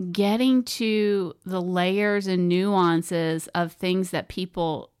getting to the layers and nuances of things that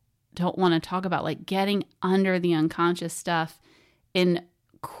people don't want to talk about, like getting under the unconscious stuff in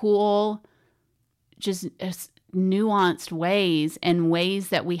cool, just nuanced ways, and ways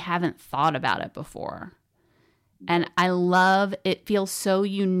that we haven't thought about it before. And I love, it feels so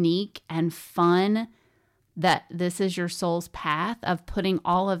unique and fun that this is your soul's path of putting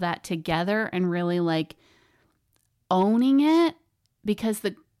all of that together and really like owning it, because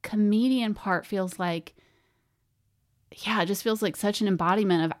the comedian part feels like, it just feels like such an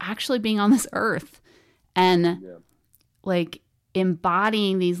embodiment of actually being on this earth and like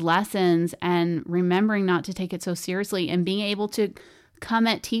embodying these lessons and remembering not to take it so seriously and being able to come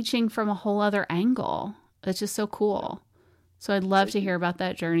at teaching from a whole other angle. It's just so cool. So I'd love to hear about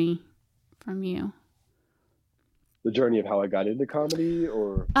that journey from you. The journey of how I got into comedy,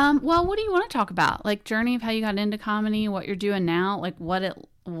 or? Well, what do you want to talk about? Like journey of how you got into comedy, what you're doing now, like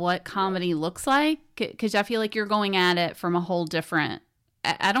what comedy looks like? Because I feel like you're going at it from a whole different,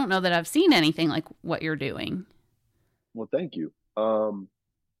 I don't know that I've seen anything like what you're doing. Well, thank you. So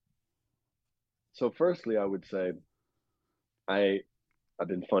firstly, I would say I've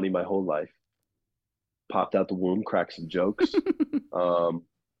been funny my whole life. Popped out the womb, cracked some jokes.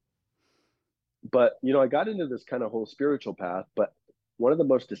 But, I got into this kind of whole spiritual path, but one of the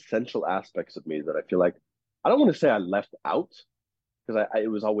most essential aspects of me that I feel like, I don't want to say I left out, because it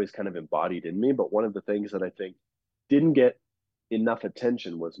was always kind of embodied in me, but one of the things that I think didn't get enough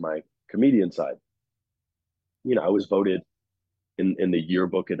attention was my comedian side. I was voted in the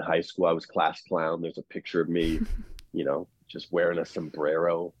yearbook in high school. I was class clown. There's a picture of me, just wearing a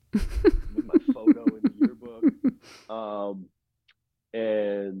sombrero with my photo in the yearbook.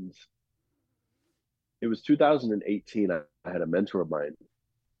 And it was 2018. I had a mentor of mine.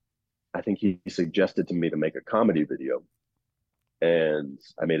 I think he suggested to me to make a comedy video. And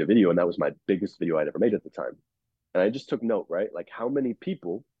I made a video, and that was my biggest video I'd ever made at the time. And I just took note, right? Like how many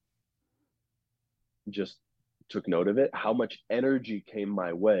people just took note of it, how much energy came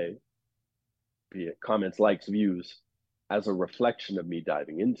my way, be it comments, likes, views, as a reflection of me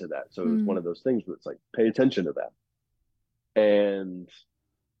diving into that. So it was one of those things where it's like, pay attention to that. And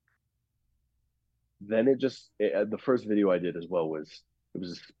then the first video I did as well was a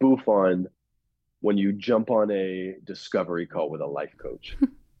spoof on when you jump on a discovery call with a life coach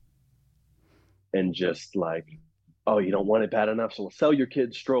and just like, oh, you don't want it bad enough, so sell your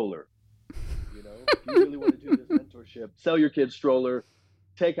kid's stroller. If you really want to do this mentorship, sell your kid's stroller,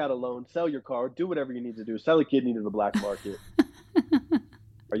 take out a loan, sell your car, do whatever you need to do, sell a kidney to the black market.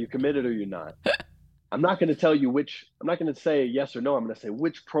 Are you committed or you're not? I'm not going to tell you I'm not going to say yes or no. I'm going to say,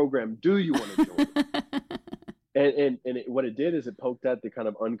 which program do you want to join? What it did is it poked at the kind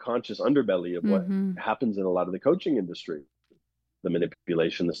of unconscious underbelly of what happens in a lot of the coaching industry, the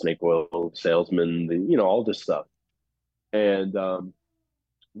manipulation, the snake oil salesman, all this stuff. And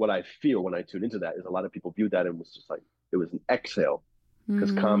what I feel when I tune into that is a lot of people viewed that and was just like, it was an exhale,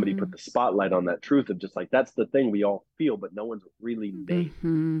 because comedy put the spotlight on that truth of just like, that's the thing we all feel, but no one's really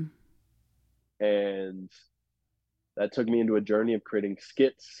named. And that took me into a journey of creating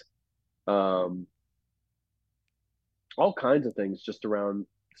skits, all kinds of things just around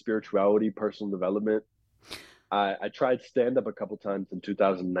spirituality, personal development. I tried stand-up a couple times in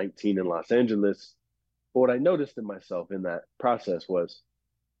 2019 in Los Angeles. But what I noticed in myself in that process was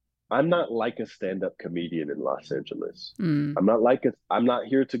I'm not like a stand-up comedian in Los Angeles. Mm. I'm not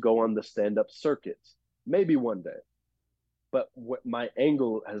here to go on the stand-up circuits. Maybe one day. But what my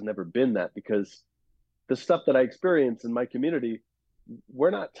angle has never been that, because the stuff that I experience in my community,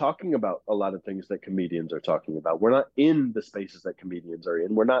 we're not talking about a lot of things that comedians are talking about. We're not in the spaces that comedians are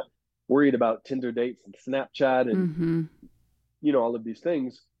in. We're not worried about Tinder dates and Snapchat and Mm-hmm. all of these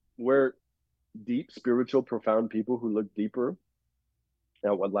things. We're deep, spiritual, profound people who look deeper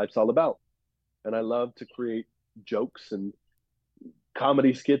at what life's all about. And I love to create jokes and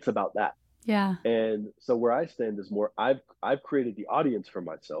comedy skits about that. Yeah. And so where I stand is more, I've created the audience for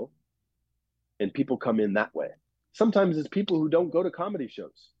myself, and people come in that way. Sometimes it's people who don't go to comedy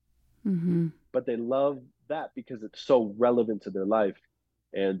shows, Mm-hmm. but they love that because it's so relevant to their life.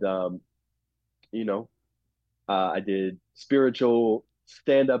 And I did spiritual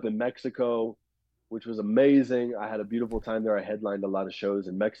stand-up in Mexico, which was amazing. I had a beautiful time there. I headlined a lot of shows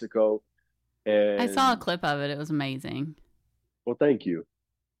in Mexico. And I saw a clip of it. It was amazing. well, thank you.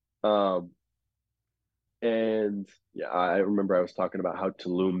 And yeah, I remember I was talking about how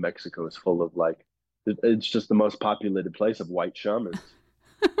Tulum, Mexico is full of it's just the most populated place of white shamans.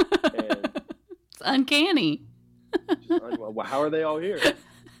 And It's uncanny. well, how are they all here?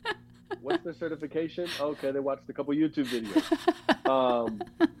 What's their certification? Okay, they watched a couple YouTube videos.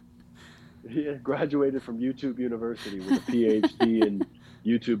 He graduated from YouTube University with a PhD in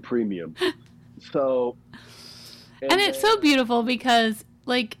YouTube Premium. So, And it's so beautiful because,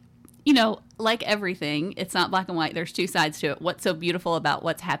 like everything, it's not black and white. There's two sides to it. What's so beautiful about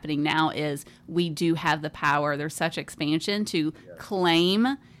what's happening now is we do have the power. There's such expansion to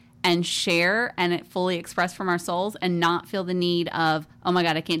claim and share and it fully express from our souls and not feel the need of, oh my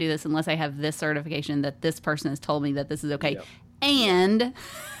God, I can't do this unless I have this certification that this person has told me that this is okay. Yeah.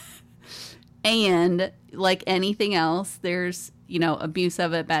 And like anything else, there's, abuse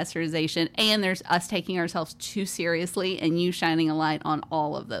of it, bastardization, and there's us taking ourselves too seriously and you shining a light on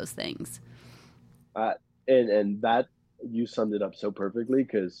all of those things. And that, you summed it up so perfectly,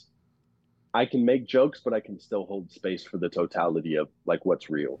 because I can make jokes, but I can still hold space for the totality of what's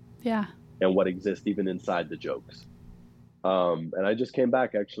real. Yeah. And what exists even inside the jokes. And I just came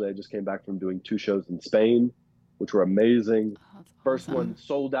back, actually. I just came back from doing 2 shows in Spain, which were amazing. First one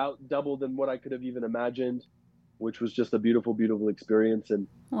sold out, double than what I could have even imagined, which was just a beautiful, beautiful experience. And,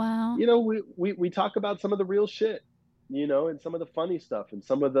 wow, we talk about some of the real shit, and some of the funny stuff and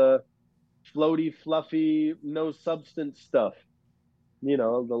some of the floaty, fluffy, no substance stuff.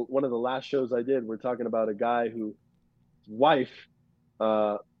 One of the last shows I did, we're talking about a guy whose wife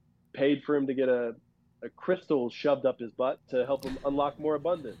paid for him to get a crystal shoved up his butt to help him unlock more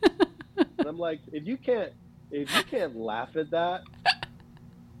abundance. And I'm like, if you can't laugh at that,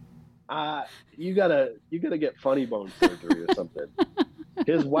 you gotta get funny bone surgery or something.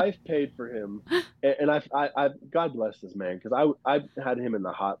 His wife paid for him, and I God bless this man, because I had him in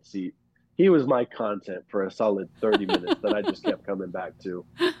the hot seat. He was my content for a solid 30 minutes that I just kept coming back to.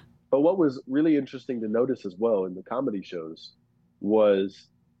 But what was really interesting to notice as well in the comedy shows was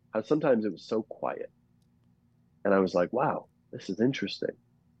how sometimes it was so quiet. And I was like, wow, this is interesting.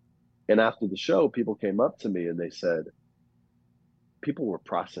 And after the show, people came up to me and they said, people were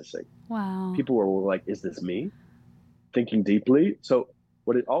processing. Wow. People were like, is this me? Thinking deeply. So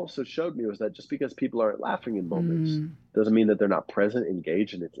what it also showed me was that just because people aren't laughing in moments doesn't mean that they're not present,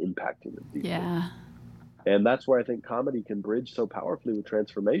 engaged, and it's impacting them deeply. Yeah. And that's where I think comedy can bridge so powerfully with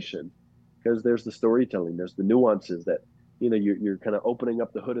transformation, because there's the storytelling, there's the nuances that, you're kind of opening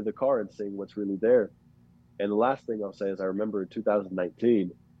up the hood of the car and seeing what's really there. And the last thing I'll say is I remember in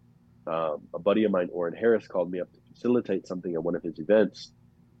 2019, a buddy of mine, Orrin Harris, called me up to facilitate something at one of his events.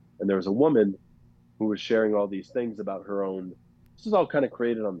 And there was a woman who was sharing all these things about her own. This is all kind of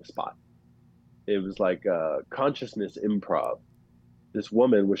created on the spot. It was like consciousness improv. This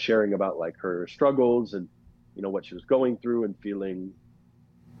woman was sharing about her struggles and, what she was going through and feeling,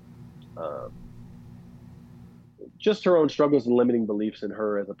 just her own struggles and limiting beliefs in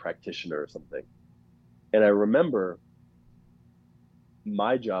her as a practitioner or something. And I remember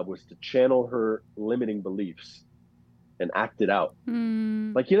my job was to channel her limiting beliefs and act it out. I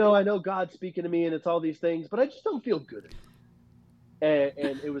know God's speaking to me and it's all these things, but I just don't feel good.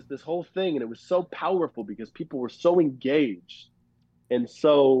 And it was this whole thing, and it was so powerful because people were so engaged and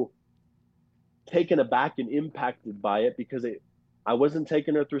so taken aback and impacted by it, because I wasn't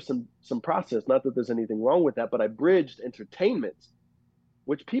taking her through some process. Not that there's anything wrong with that, but I bridged entertainment,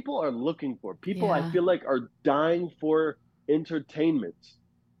 which people are looking for. People, I feel like, are dying for entertainment,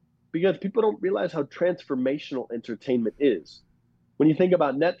 because people don't realize how transformational entertainment is. When you think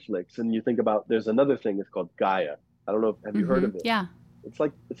about Netflix and you think about, there's another thing, it's called Gaia. I don't know, have you heard of it? Yeah. it's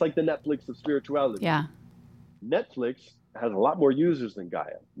like the Netflix of spirituality. Yeah. Netflix has a lot more users than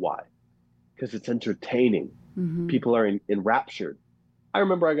Gaia. Why? Because it's entertaining. People are enraptured. I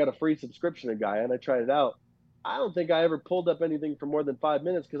remember I got a free subscription to Gaia and I tried it out. I don't think I ever pulled up anything for more than 5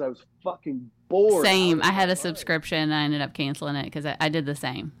 minutes because I was fucking bored. Same. I had a subscription and I ended up canceling it because I did the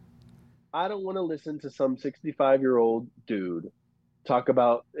same. I don't want to listen to some 65-year-old dude talk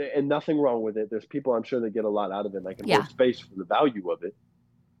about, and nothing wrong with it. There's people I'm sure that get a lot out of it, and I can hold space for the value of it.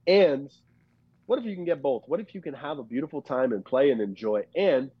 And what if you can get both? What if you can have a beautiful time and play and enjoy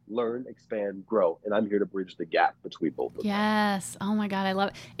and learn, expand, grow? And I'm here to bridge the gap between both of them. Yes. Oh my God. I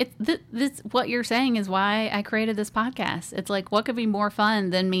love it. This what you're saying is why I created this podcast. It's like, what could be more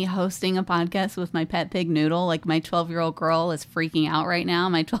fun than me hosting a podcast with my pet pig Noodle? Like my 12-year-old girl is freaking out right now,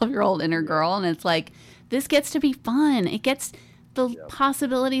 my 12-year-old inner girl. And it's like, this gets to be fun. The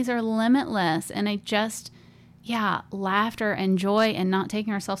possibilities are limitless. And laughter and joy and not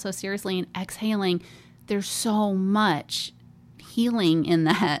taking ourselves so seriously and exhaling. There's so much healing in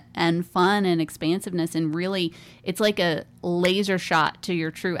that and fun and expansiveness. And really, it's like a laser shot to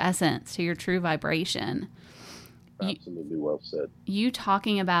your true essence, to your true vibration. Absolutely well said. You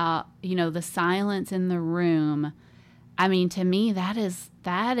talking about, the silence in the room. I mean, to me, that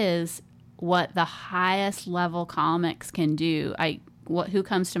is what the highest level comics can do. Who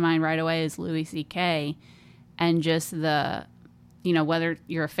comes to mind right away is Louis C.K., and just the, whether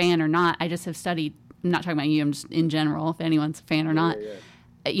you're a fan or not, I just have studied, I'm not talking about you, I'm just in general, if anyone's a fan or not.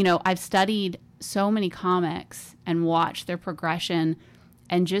 I've studied so many comics and watched their progression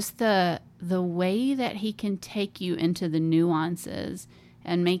and just the way that he can take you into the nuances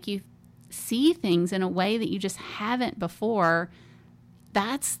and make you see things in a way that you just haven't before.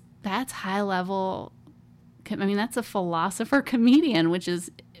 That's high level. I mean, that's a philosopher comedian, which is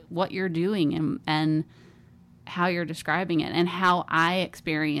what you're doing and how you're describing it and how I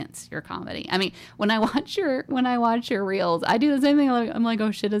experience your comedy. I mean, when I watch your reels, I do the same thing. I'm like,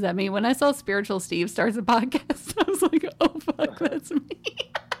 oh shit, does that mean? When I saw Spiritual Steve starts a podcast, I was like, oh fuck, that's me.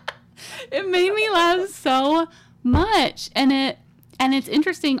 It made me laugh so much, and it's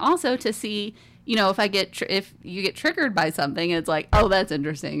interesting also to see, if you get triggered by something, it's like, oh, that's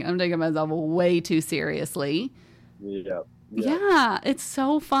interesting. I'm taking myself way too seriously. Yeah, it's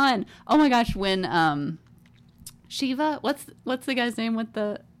so fun. Oh my gosh, when Shiva, what's the guy's name with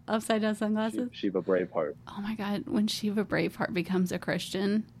the upside down sunglasses? Shiva Braveheart. Oh my God, when Shiva Braveheart becomes a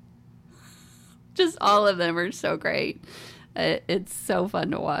Christian, just all of them are so great. It's so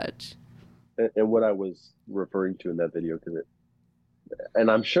fun to watch. And what I was referring to in that video, and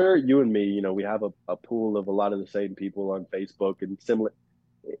I'm sure you and me, we have a pool of a lot of the same people on Facebook and similar.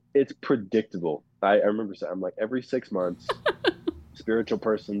 It's predictable. I remember saying, I'm like, every 6 months, spiritual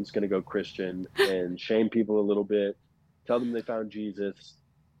person's going to go Christian and shame people a little bit, tell them they found Jesus.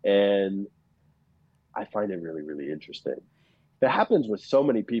 And I find it really, really interesting. It happens with so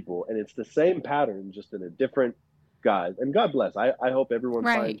many people, and it's the same pattern, just in a different guise. And God bless. I hope everyone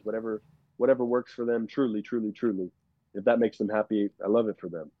finds whatever works for them. Truly, truly, truly. If that makes them happy, I love it for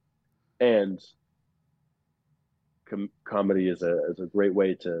them. And comedy is a great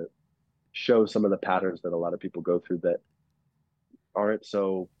way to show some of the patterns that a lot of people go through that aren't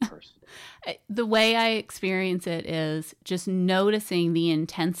so personal. The way I experience it is just noticing the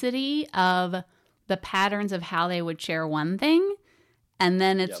intensity of the patterns of how they would share one thing. And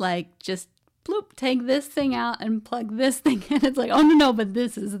then it's like, just bloop, take this thing out and plug this thing in. It's like, oh, no, but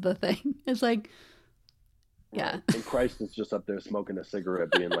this is the thing. It's like, yeah. And Christ is just up there smoking a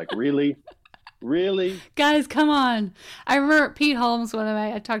cigarette being like, really? Really? Guys, come on. I remember Pete Holmes,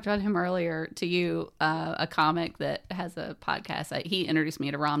 I talked about him earlier to you, a comic that has a podcast. He introduced me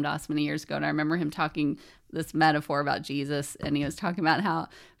to Ram Dass many years ago, and I remember him talking this metaphor about Jesus, and he was talking about how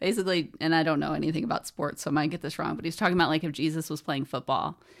basically, and I don't know anything about sports, so I might get this wrong, but he's talking about like if Jesus was playing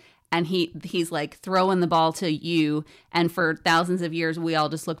football, and he's like throwing the ball to you, and for thousands of years, we all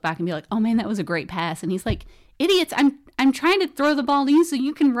just look back and be like, oh man, that was a great pass. And he's like, idiots, I'm trying to throw the ball to you so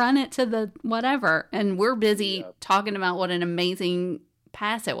you can run it to the whatever. And we're busy talking about what an amazing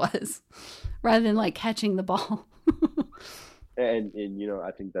pass it was rather than like catching the ball. and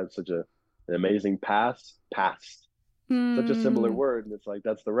I think that's such an amazing pass. Such a similar word. And it's like,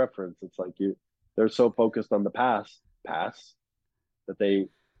 that's the reference. It's like they're so focused on the pass that they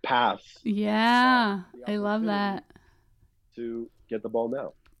pass. Yeah. I love that. To get the ball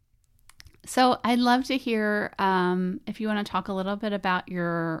now. So I'd love to hear if you want to talk a little bit about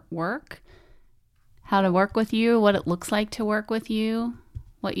your work, how to work with you, what it looks like to work with you,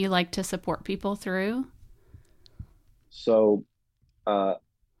 what you like to support people through. So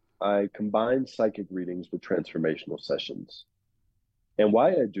I combine psychic readings with transformational sessions. And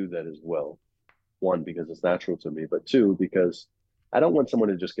why I do that as well, one, because it's natural to me, but two, because I don't want someone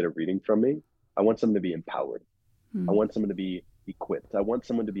to just get a reading from me. I want someone to be empowered. I Mm. want someone to be equipped. I want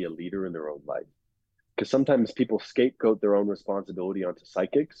someone to be a leader in their own life. Because sometimes people scapegoat their own responsibility onto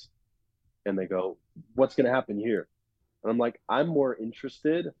psychics and they go, what's going to happen here? And I'm like, I'm more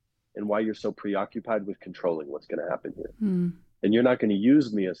interested in why you're so preoccupied with controlling what's going to happen here. Mm. And you're not going to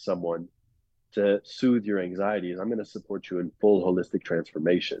use me as someone to soothe your anxieties. I'm going to support you in full holistic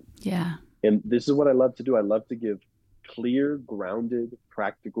transformation. Yeah. And this is what I love to do. I love to give clear, grounded,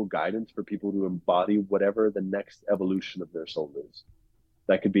 practical guidance for people to embody whatever the next evolution of their soul is.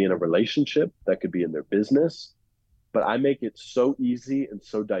 That could be in a relationship, that could be in their business, but I make it so easy and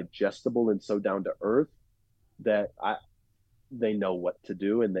so digestible and so down to earth that they know what to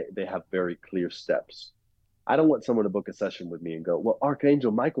do and they have very clear steps. I don't want someone to book a session with me and go, well,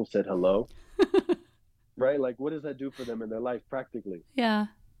 Archangel Michael said hello, right? Like, what does that do for them in their life practically? Yeah.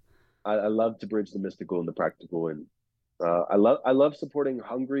 I love to bridge the mystical and the practical. And I love supporting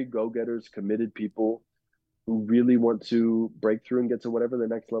hungry go-getters, committed people who really want to break through and get to whatever the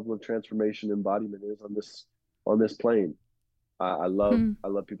next level of transformation embodiment is on this plane. I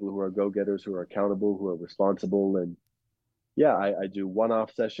love people who are go-getters, who are accountable, who are responsible. And yeah, I do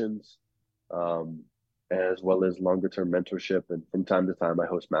one-off sessions, as well as longer term mentorship. And from time to time, I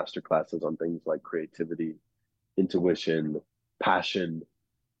host master classes on things like creativity, intuition, passion,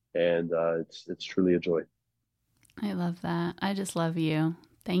 and it's truly a joy. I love that. I just love you.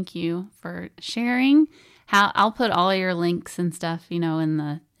 Thank you for sharing. I'll put all your links and stuff, in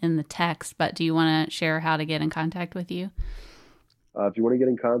the text, but do you want to share how to get in contact with you? If you want to get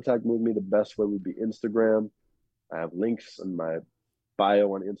in contact with me, the best way would be Instagram. I have links in my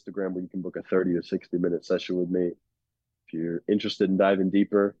bio on Instagram where you can book a 30 or 60-minute session with me. If you're interested in diving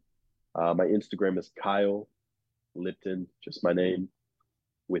deeper, my Instagram is Kyle Lipton, just my name,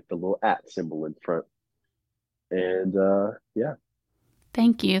 with the little @ symbol in front. And yeah.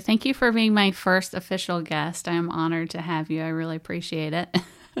 Thank you. Thank you for being my first official guest. I am honored to have you. I really appreciate it.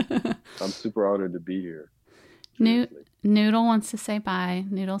 I'm super honored to be here. Noodle wants to say bye.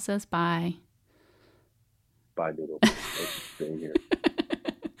 Noodle says bye. Bye, Noodle. Thanks for being here.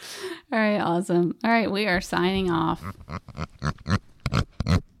 All right, awesome. All right, we are signing off.